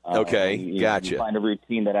 Okay, gotcha. You find a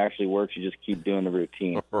routine that actually works, you just keep doing the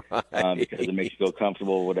routine because it makes you feel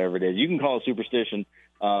comfortable, whatever it is. You can call it superstition,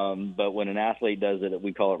 but when an athlete does it,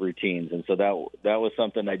 we call it routines. And so that was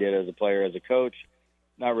something I did as a player, as a coach,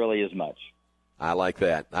 not really as much. I like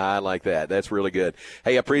that. That's really good.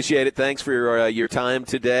 Hey, I appreciate it. Thanks for your time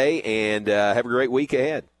today, and have a great week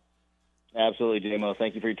ahead. Absolutely, J-Mo.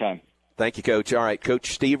 Thank you for your time. Thank you, Coach. All right,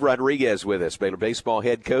 Coach Steve Rodriguez with us, Baylor baseball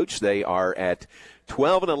head coach. They are at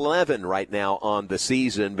 12-11 right now on the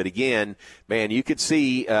season, but again, man, you could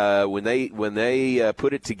see when they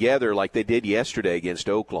put it together like they did yesterday against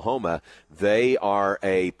Oklahoma, they are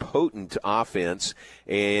a potent offense,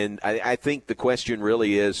 and I think the question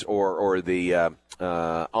really is, or the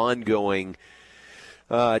ongoing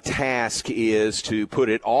task is to put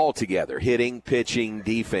it all together, hitting, pitching,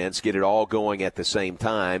 defense, get it all going at the same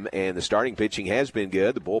time. And the starting pitching has been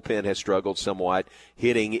good. The bullpen has struggled somewhat.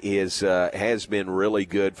 Hitting has been really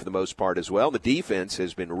good for the most part as well. The defense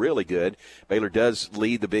has been really good. Baylor does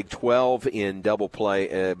lead the Big 12 in double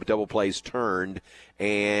plays turned.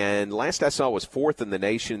 And last I saw was fourth in the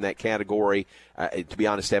nation in that category. To be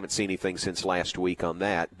honest, I haven't seen anything since last week on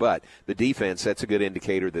that. But the defense, that's a good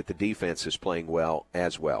indicator that the defense is playing well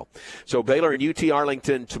as well. So Baylor and UT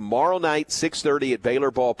Arlington tomorrow night, 6:30 at Baylor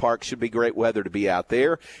Ballpark. Should be great weather to be out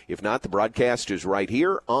there. If not, the broadcast is right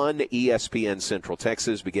here on ESPN Central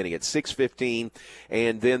Texas beginning at 6:15.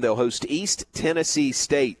 And then they'll host East Tennessee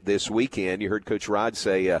State this weekend. You heard Coach Rod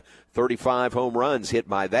say 35 home runs hit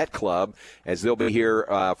by that club, as they'll be here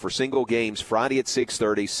for single games Friday at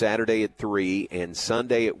 6:30, Saturday at 3, and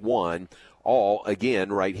Sunday at 1, all,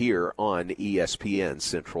 again, right here on ESPN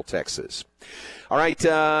Central Texas. All right,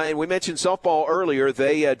 and we mentioned softball earlier.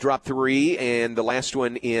 They dropped 3, and the last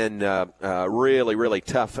one in really, really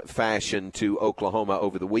tough fashion to Oklahoma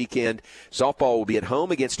over the weekend. Softball will be at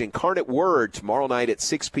home against Incarnate Word tomorrow night at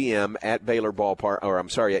 6 p.m. at Baylor Ballpark,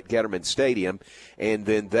 at Getterman Stadium, and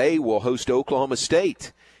then they will host Oklahoma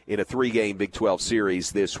State in a 3-game Big 12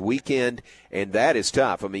 series this weekend, and that is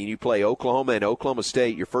tough. I mean, you play Oklahoma and Oklahoma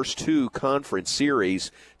State, your first 2 conference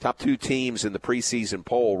series, top 2 teams in the preseason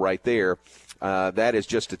poll right there. That is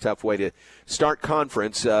just a tough way to start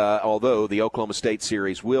conference, although the Oklahoma State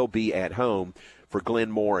series will be at home for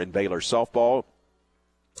Glenn Moore and Baylor softball.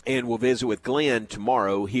 And we'll visit with Glenn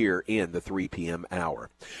tomorrow here in the 3 p.m. hour.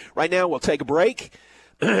 Right now, we'll take a break.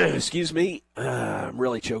 Excuse me. I'm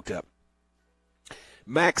really choked up.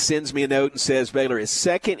 Max sends me a note and says Baylor is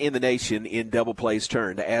second in the nation in double plays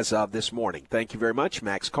turned as of this morning. Thank you very much,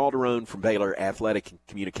 Max Calderon from Baylor Athletic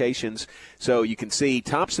Communications. So you can see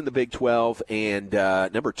tops in the Big 12 and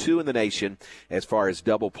number 2 in the nation as far as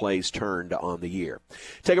double plays turned on the year.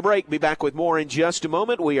 Take a break. Be back with more in just a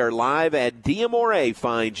moment. We are live at D'Amore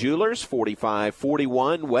Fine Jewelers,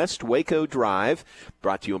 4541 West Waco Drive.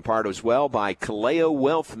 Brought to you in part as well by Kaleo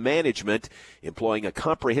Wealth Management, employing a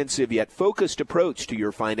comprehensive yet focused approach to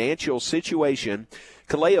your financial situation.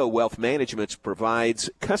 Kaleo Wealth Management provides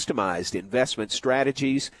customized investment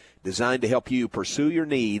strategies designed to help you pursue your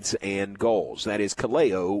needs and goals. That is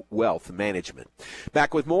Kaleo Wealth Management.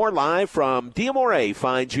 Back with more live from D'Amore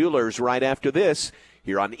Fine Jewelers right after this,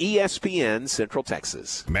 here on ESPN Central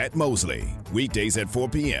Texas. Matt Mosley, weekdays at 4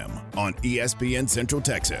 p.m. on ESPN Central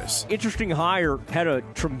Texas. Interesting hire, had a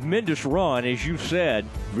tremendous run, as you said,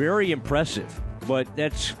 very impressive. But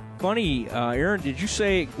that's funny, Aaron, did you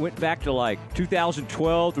say it went back to like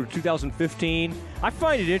 2012 or 2015? I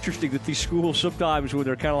find it interesting that these schools sometimes when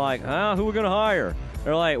they're kind of like, who are we going to hire?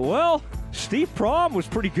 They're like, well, Steve Prom was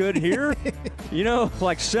pretty good here,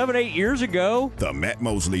 like 7-8 years ago. The Matt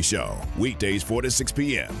Mosley Show, weekdays 4 to 6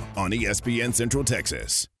 p.m. on ESPN Central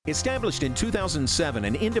Texas. Established in 2007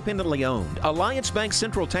 and independently owned, Alliance Bank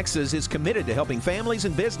Central Texas is committed to helping families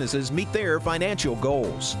and businesses meet their financial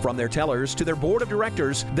goals. From their tellers to their board of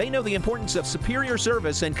directors, they know the importance of superior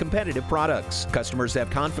service and competitive products. Customers have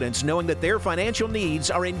confidence knowing that their financial needs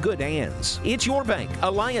are in good hands. It's your bank,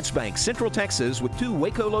 Alliance Bank Central Texas, with 2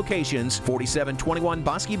 Waco locations, 4721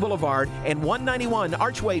 Bosque Boulevard and 191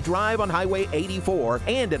 Archway Drive on Highway 84,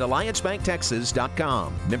 and at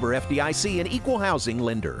alliancebanktexas.com. Member FDIC and equal housing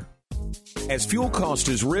lender. As fuel cost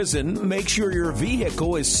has risen, make sure your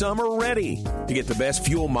vehicle is summer ready. To get the best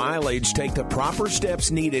fuel mileage, take the proper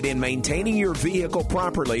steps needed in maintaining your vehicle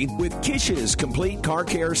properly with Kish's Complete Car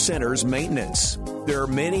Care Center's maintenance. There are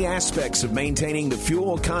many aspects of maintaining the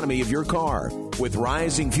fuel economy of your car. With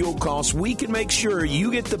rising fuel costs, we can make sure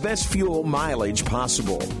you get the best fuel mileage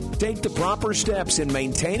possible. Take the proper steps in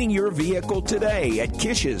maintaining your vehicle today at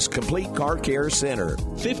Kish's Complete Car Care Center,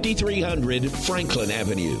 5300 Franklin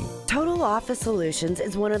Avenue. Total Office Solutions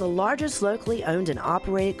is one of the largest locally owned and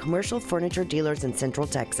operated commercial furniture dealers in Central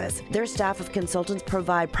Texas. Their staff of consultants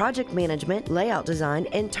provide project management, layout design,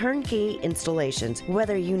 and turnkey installations.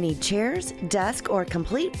 Whether you need chairs, desk, or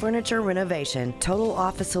complete furniture renovation, Total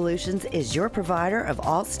Office Solutions is your provider of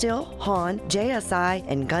all steel, Hahn, JSI,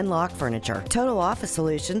 and Gunlock furniture. Total Office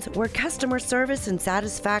Solutions, where customer service and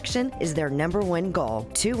satisfaction is their #1 goal.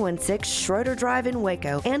 216 Schroeder Drive in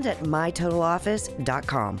Waco and at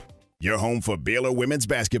mytotaloffice.com. Your home for Baylor women's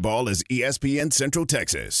basketball is ESPN Central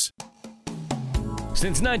Texas.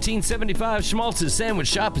 Since 1975, Schmaltz's Sandwich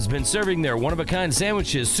Shop has been serving their one-of-a-kind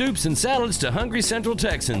sandwiches, soups, and salads to hungry Central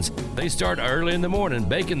Texans. They start early in the morning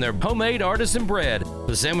baking their homemade artisan bread.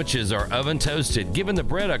 The sandwiches are oven-toasted, giving the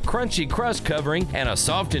bread a crunchy crust covering and a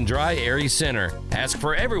soft and dry, airy center. Ask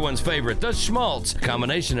for everyone's favorite, the Schmaltz, a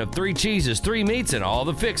combination of 3 cheeses, 3 meats, and all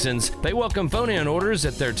the fixins. They welcome phone-in orders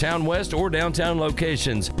at their Town West or downtown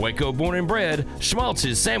locations. Waco born and bred,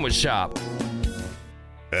 Schmaltz's Sandwich Shop.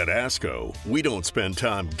 At ASCO, we don't spend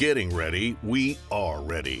time getting ready, we are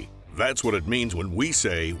ready. That's what it means when we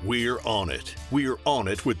say we're on it. We're on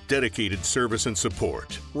it with dedicated service and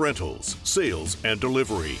support, rentals, sales, and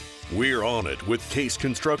delivery. We're on it with Case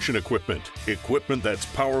Construction Equipment. Equipment that's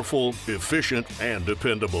powerful, efficient, and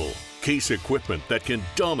dependable. Case equipment that can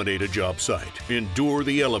dominate a job site, endure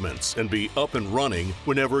the elements, and be up and running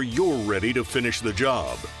whenever you're ready to finish the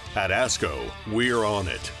job. At ASCO, we're on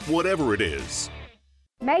it, whatever it is.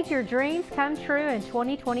 Make your dreams come true in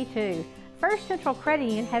 2022. First Central Credit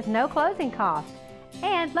Union has no closing costs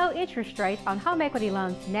and low interest rates on home equity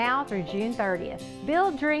loans now through June 30th.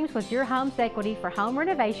 Build dreams with your home's equity for home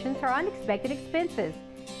renovations or unexpected expenses.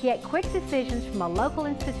 Get quick decisions from a local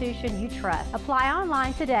institution you trust. Apply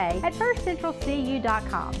online today at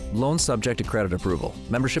firstcentralcu.com. Loan subject to credit approval.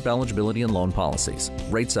 Membership eligibility and loan policies.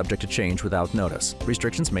 Rate subject to change without notice.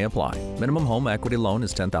 Restrictions may apply. Minimum home equity loan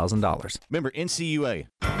is $10,000. Member NCUA.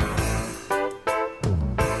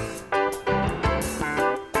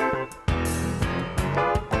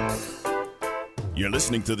 You're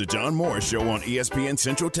listening to The John Morris Show on ESPN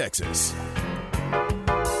Central Texas.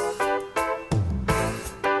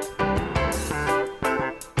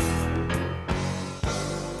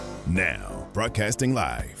 Now, broadcasting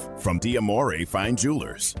live from D'Amore Fine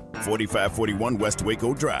Jewelers, 4541 West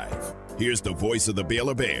Waco Drive. Here's the voice of the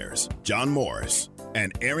Baylor Bears, John Morris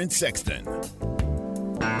and Aaron Sexton.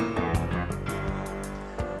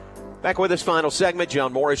 Back with this final segment,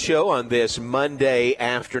 John Morris Show on this Monday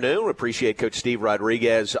afternoon. We appreciate Coach Steve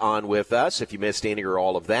Rodriguez on with us. If you missed any or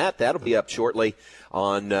all of that, that'll be up shortly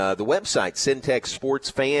on the website,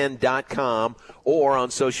 syntechsportsfan.com, or on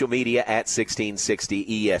social media at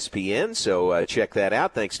 1660 ESPN. So check that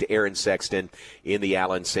out. Thanks to Aaron Sexton in the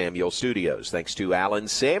Allen Samuels studios. Thanks to Allen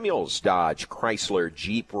Samuels, Dodge, Chrysler,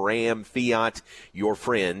 Jeep, Ram, Fiat, your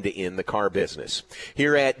friend in the car business.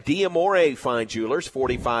 Here at D'Amore Fine Jewelers,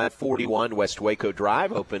 4541 West Waco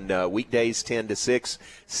Drive, open weekdays 10 to 6,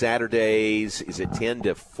 Saturdays, is it 10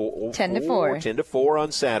 to 4? 10 to 4. 10 to 4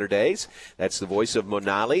 on Saturdays. That's the voice of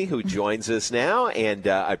Monali, who joins us now, and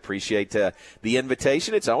I appreciate the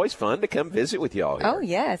invitation. It's always fun to come visit with y'all here. Oh,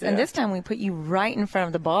 yes, and this time we put you right in front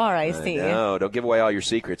of the bar, I see. No, don't give away all your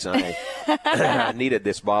secrets. I needed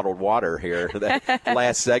this bottled water here, that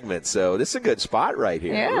last segment, so this is a good spot right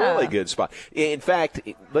here. Yeah. Really good spot. In fact,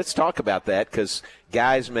 let's talk about that, because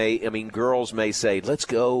girls may say, let's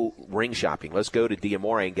go ring shopping. Let's go to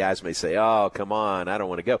D'Amore. And guys may say, oh, come on, I don't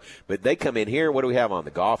want to go. But they come in here. What do we have on?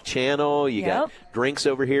 The Golf Channel. You got drinks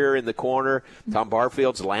over here in the corner. Tom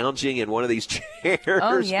Barfield's lounging in one of these chairs.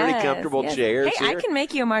 Pretty comfortable chairs. Hey, here. I can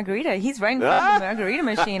make you a margarita. He's right in front of the margarita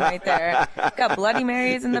machine right there. Got Bloody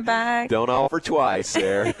Marys in the back. Don't offer twice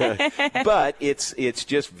there. But it's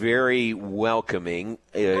just very welcoming.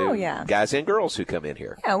 Guys and girls who come in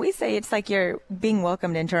here. Yeah, we say it's like you're being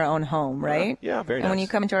welcomed into our own home, right? Yeah, very nice. And when you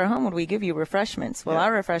come into our home, we give you refreshments. Well,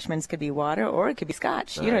 our refreshments could be water or it could be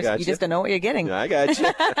scotch. You just don't know what you're getting. I got you.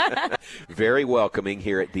 Very welcoming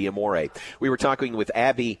here at D'Amore. We were talking with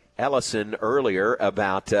Abby Ellison earlier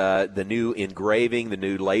about the new engraving, the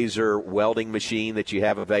new laser welding machine that you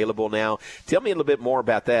have available now. Tell me a little bit more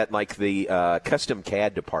about that, like the custom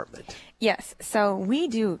CAD department. Yes. So we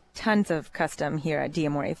do tons of custom here at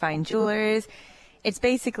D'Amore Fine Jewelers. It's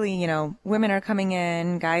basically, women are coming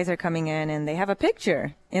in, guys are coming in, and they have a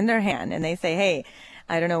picture in their hand, and they say, hey,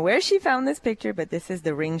 I don't know where she found this picture, but this is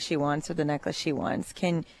the ring she wants or the necklace she wants.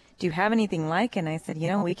 Do you have anything like it? And I said,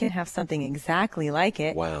 we can have something exactly like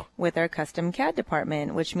it with our custom CAD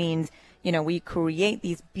department, which means, we create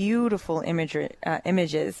these beautiful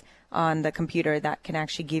images on the computer that can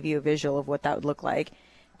actually give you a visual of what that would look like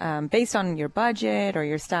based on your budget or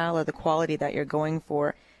your style or the quality that you're going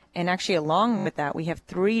for. And actually, along with that, we have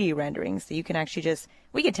 3D renderings. So you can actually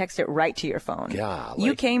we can text it right to your phone. Golly.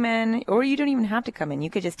 You came in, or you don't even have to come in. You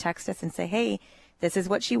could just text us and say, hey, this is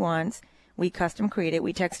what she wants. We custom create it.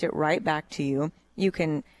 We text it right back to you. You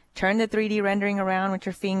can turn the 3D rendering around with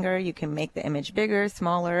your finger. You can make the image bigger,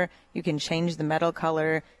 smaller. You can change the metal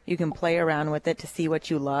color. You can play around with it to see what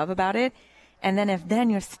you love about it. And then if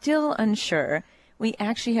you're still unsure, we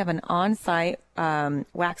actually have an on-site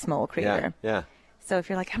wax mold creator. Yeah. So if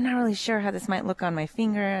you're like, I'm not really sure how this might look on my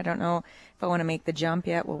finger, I don't know if I want to make the jump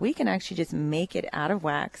yet, well, we can actually just make it out of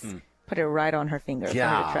wax, put it right on her finger for her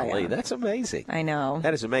to try on. That's amazing. I know.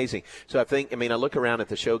 That is amazing. So I look around at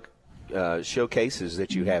the showcases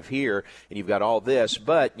that you have here, and you've got all this,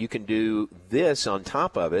 but you can do this on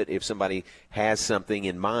top of it if somebody has something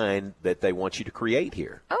in mind that they want you to create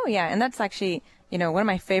here. Oh, yeah, and that's actually, one of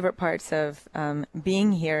my favorite parts of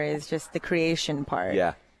being here is just the creation part.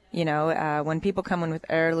 Yeah. When people come in with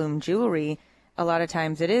heirloom jewelry, a lot of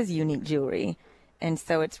times it is unique jewelry. And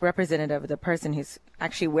so it's representative of the person who's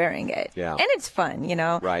actually wearing it. Yeah. And it's fun,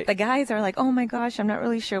 Right. The guys are like, oh my gosh, I'm not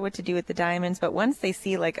really sure what to do with the diamonds. But once they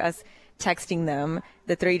see like us texting them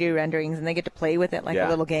the 3D renderings and they get to play with it like a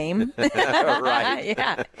little game. Right.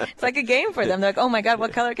 Yeah. It's like a game for them. They're like, oh my God,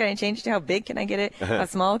 what color can I change to? How big can I get it? How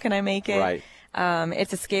small can I make it? Right.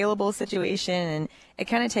 It's a scalable situation, and it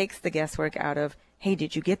kind of takes the guesswork out of, hey,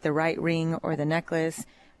 did you get the right ring or the necklace?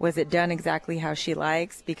 Was it done exactly how she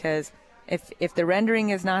likes? Because if the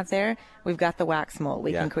rendering is not there, we've got the wax mold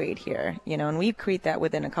we can create here, and we create that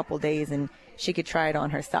within a couple days, and she could try it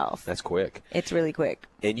on herself. That's quick. It's really quick.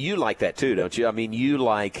 And you like that too, don't you? You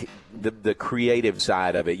like the creative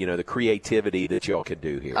side of it, the creativity that y'all can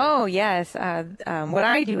do here. Oh, yes. What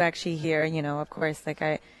I do actually here, of course, like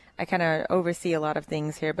I kind of oversee a lot of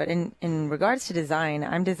things here, but in regards to design,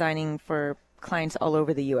 I'm designing for clients all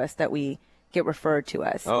over the U.S. that we get referred to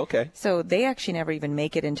us. Oh, okay. So they actually never even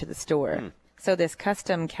make it into the store. So this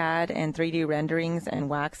custom CAD and 3D renderings and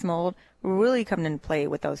wax mold really come into play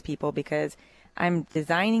with those people because I'm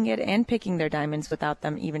designing it and picking their diamonds without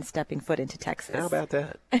them even stepping foot into Texas. How about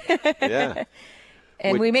that? Yeah.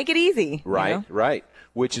 And we make it easy. Right, right.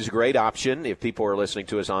 Which is a great option if people are listening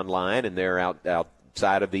to us online and they're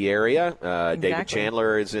outside of the area. David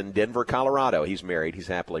Chandler is in Denver, Colorado. He's married. He's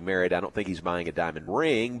happily married. I don't think he's buying a diamond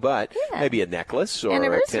ring, but maybe a necklace or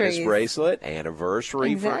a tennis bracelet.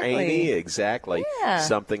 Anniversary for Amy. Exactly. Yeah.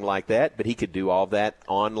 Something like that. But he could do all that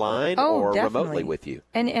online or remotely with you.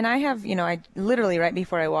 And I have, I literally right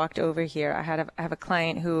before I walked over here, I have a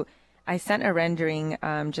client who I sent a rendering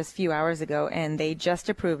just a few hours ago, and they just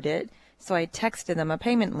approved it. So I texted them a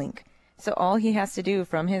payment link. So all he has to do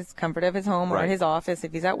from his comfort of his home or his office,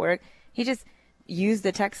 if he's at work, he just use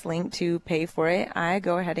the text link to pay for it. I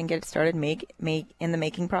go ahead and get it started, make in the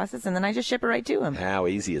making process, and then I just ship it right to him. How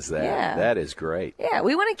easy is that? Yeah. That is great. Yeah,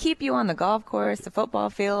 we want to keep you on the golf course, the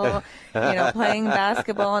football field, playing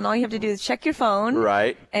basketball, and all you have to do is check your phone.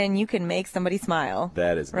 Right. And you can make somebody smile.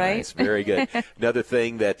 That is right? Nice. Very good. Another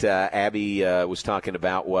thing that Abby was talking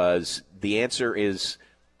about was the answer is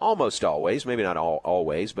almost always, maybe not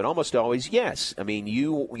always, but almost always, yes. I mean,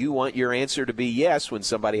 you want your answer to be yes when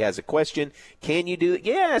somebody has a question. Can you do it?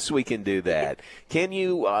 Yes, we can do that. Can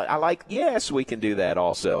you, yes, we can do that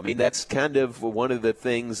also. I mean, that's kind of one of the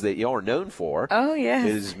things that y'all are known for. Oh, yes.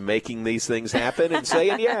 Is making these things happen and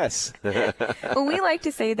saying yes. Well, we like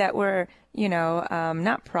to say that we're,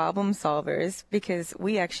 not problem solvers because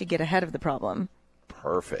we actually get ahead of the problem.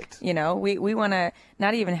 Perfect. We want to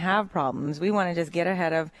not even have problems. We want to just get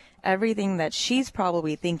ahead of everything that she's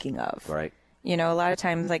probably thinking of. Right. A lot of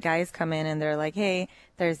times, like, guys come in and they're like, hey,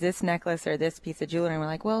 there's this necklace or this piece of jewelry. And we're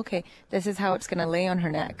like, well, okay, this is how it's going to lay on her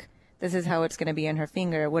neck. This is how it's going to be on her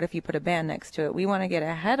finger. What if you put a band next to it? We want to get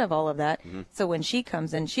ahead of all of that. Mm-hmm. So when she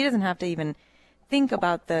comes in, she doesn't have to even think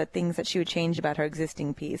about the things that she would change about her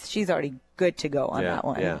existing piece. She's already good to go on that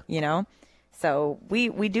one, So we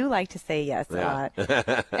do like to say yes a lot.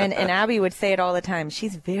 And Abby would say it all the time.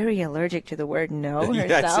 She's very allergic to the word no herself.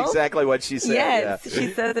 That's exactly what she said. Yes, yeah.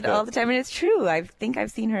 She says it all the time, and it's true. I think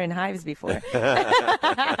I've seen her in hives before.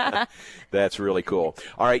 That's really cool.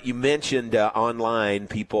 All right, you mentioned online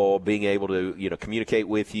people being able to communicate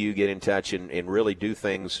with you, get in touch, and really do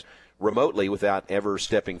things remotely without ever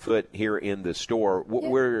stepping foot here in the store.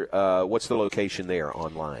 What's the location there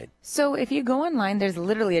online? So if you go online, there's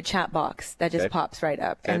literally a chat box that just pops right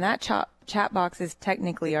up. Okay. And that chat box is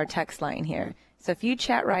technically our text line here. So if you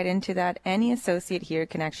chat right into that, any associate here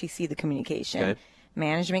can actually see the communication. Okay.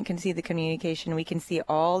 Management can see the communication. We can see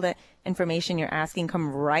all the information you're asking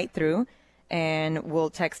come right through, and we'll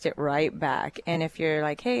text it right back. And if you're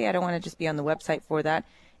like, hey, I don't want to just be on the website for that,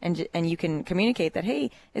 and you can communicate that, hey,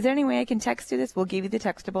 is there any way I can text to this? We'll give you the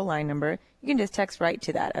textable line number. You can just text right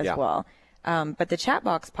to that as well. But the chat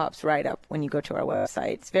box pops right up when you go to our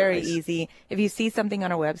website. It's very easy. If you see something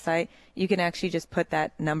on our website, you can actually just put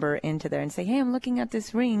that number into there and say, hey, I'm looking at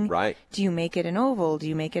this ring. Right. Do you make it in oval? Do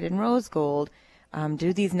you make it in rose gold?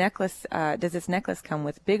 Does this necklace come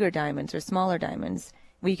with bigger diamonds or smaller diamonds?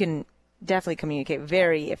 We can definitely communicate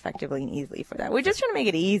very effectively and easily for that. We're just trying to make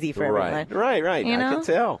it easy for everyone. Right. I can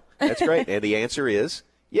tell. That's great. And the answer is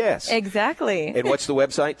yes. Exactly. And what's the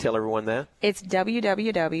website? Tell everyone that. It's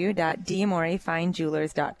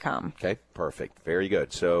www.diamorefinejewelers.com. Okay, perfect. Very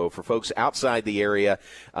good. So for folks outside the area,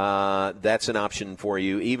 that's an option for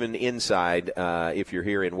you. Even inside, if you're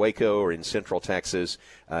here in Waco or in Central Texas,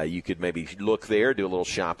 you could maybe look there, do a little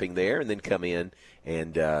shopping there, and then come in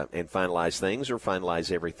and finalize things or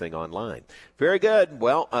finalize everything online. Very good.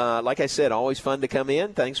 Well, like I said, always fun to come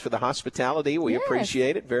in. Thanks for the hospitality. We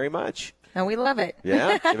appreciate it very much. And we love it.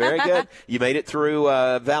 Yeah, very good. You made it through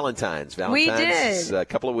Valentine's. We did. A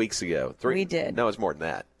couple of weeks ago. We did. No, it's more than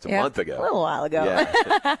that. It's a month ago. A little while ago.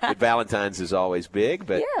 Yeah. But Valentine's is always big,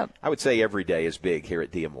 but I would say every day is big here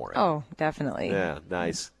at D'Amore. Oh, definitely. Yeah,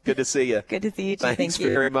 nice. Good to see you. Good to see you too. Thanks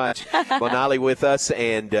very much. Bonali with us,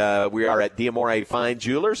 and we are at D'Amore Fine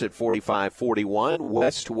Jewelers at 4541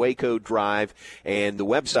 West Waco Drive. And the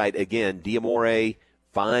website, again,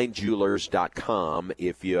 DiamoreFineJewelers.com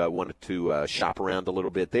if you wanted to shop around a little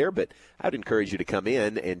bit there. But I'd encourage you to come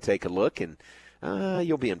in and take a look, and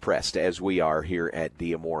you'll be impressed, as we are here at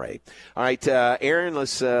D'Amore. All right, Aaron,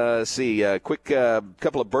 let's see. A quick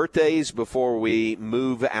couple of birthdays before we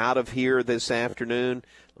move out of here this afternoon.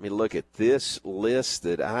 Let me look at this list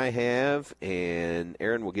that I have, and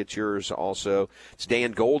Aaron will get yours also. It's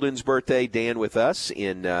Dan Golden's birthday. Dan with us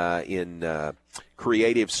in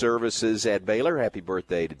Creative Services at Baylor. Happy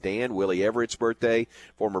birthday to Dan. Willie Everett's birthday,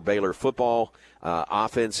 former Baylor football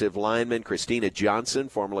offensive lineman. Christina Johnson,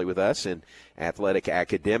 formerly with us in Athletic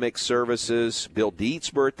Academic Services. Bill Dietz'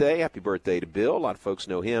 birthday. Happy birthday to Bill. A lot of folks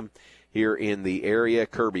know him here in the area.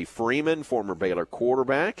 Kirby Freeman, former Baylor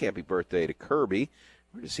quarterback. Happy birthday to Kirby.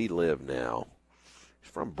 Where does he live now?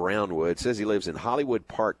 He's from Brownwood. It says he lives in Hollywood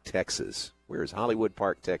Park, Texas. Where is Hollywood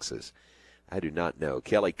Park, Texas? I do not know.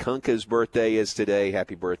 Kelly Kunka's birthday is today.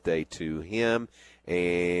 Happy birthday to him.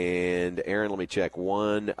 And, Aaron, let me check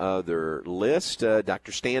one other list.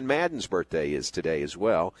 Dr. Stan Madden's birthday is today as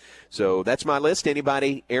well. So that's my list.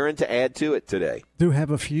 Anybody, Aaron, to add to it today? Do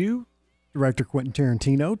have a few. Director Quentin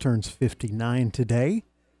Tarantino turns 59 today.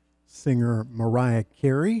 Singer Mariah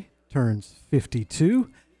Carey turns 52.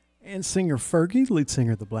 And singer Fergie, lead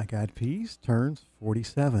singer of the Black Eyed Peas, turns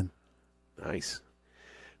 47. Nice.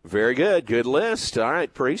 Very good. Good list. All right.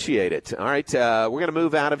 Appreciate it. All right. We're going to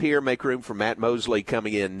move out of here, make room for Matt Mosley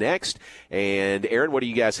coming in next. And, Aaron, what do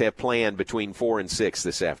you guys have planned between 4 and 6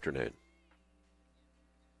 this afternoon?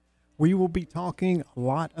 We will be talking a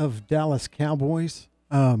lot of Dallas Cowboys.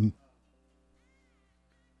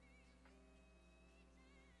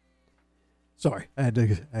 Sorry, I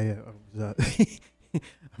was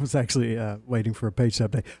was actually waiting for a page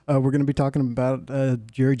update. We're going to be talking about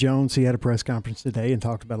Jerry Jones. He had a press conference today and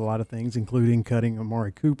talked about a lot of things, including cutting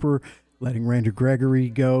Amari Cooper, letting Randy Gregory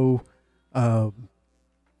go.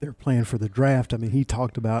 Their plan for the draft. I mean, he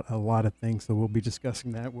talked about a lot of things, so we'll be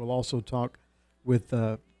discussing that. We'll also talk with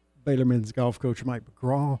Baylor men's golf coach Mike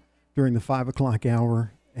McGraw during the 5 o'clock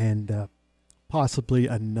hour, and possibly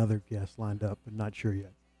another guest lined up, but not sure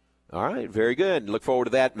yet. All right, very good. Look forward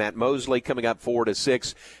to that. Matt Mosley coming up 4 to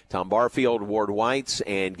 6. Tom Barfield, Ward Whites,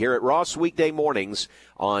 and Garrett Ross weekday mornings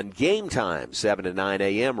on Game Time, 7 to 9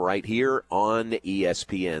 a.m. right here on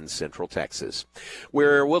ESPN Central Texas.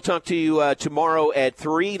 We'll talk to you tomorrow at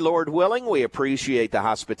 3, Lord willing. We appreciate the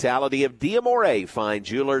hospitality of D'Amore Fine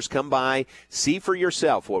Jewelers. Come by, see for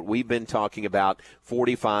yourself what we've been talking about,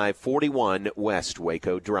 4541 West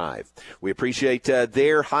Waco Drive. We appreciate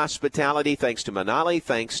their hospitality. Thanks to Manali.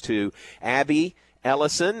 Thanks to Abby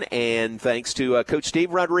Ellison, and thanks to Coach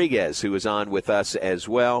Steve Rodriguez, who is on with us as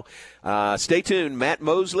well. Stay tuned. Matt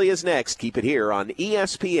Mosley is next. Keep it here on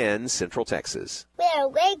ESPN Central Texas. Where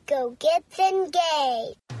Waco gets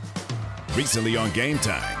engaged. Recently on Game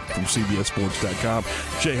Time. From CBSSports.com,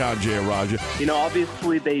 Shehan Jayaraja. You know,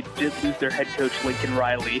 obviously they did lose their head coach, Lincoln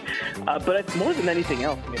Riley, but it's more than anything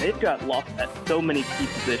else. I mean, they've got lost at so many key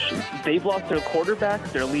positions. They've lost their quarterback,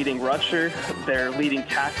 their leading rusher, their leading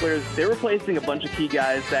tacklers. They're replacing a bunch of key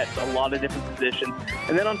guys at a lot of different positions.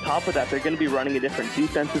 And then on top of that, they're going to be running a different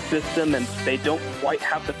defensive system, and they don't quite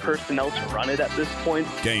have the personnel to run it at this point.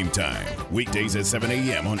 Game Time, weekdays at 7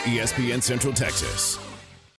 a.m. on ESPN Central Texas.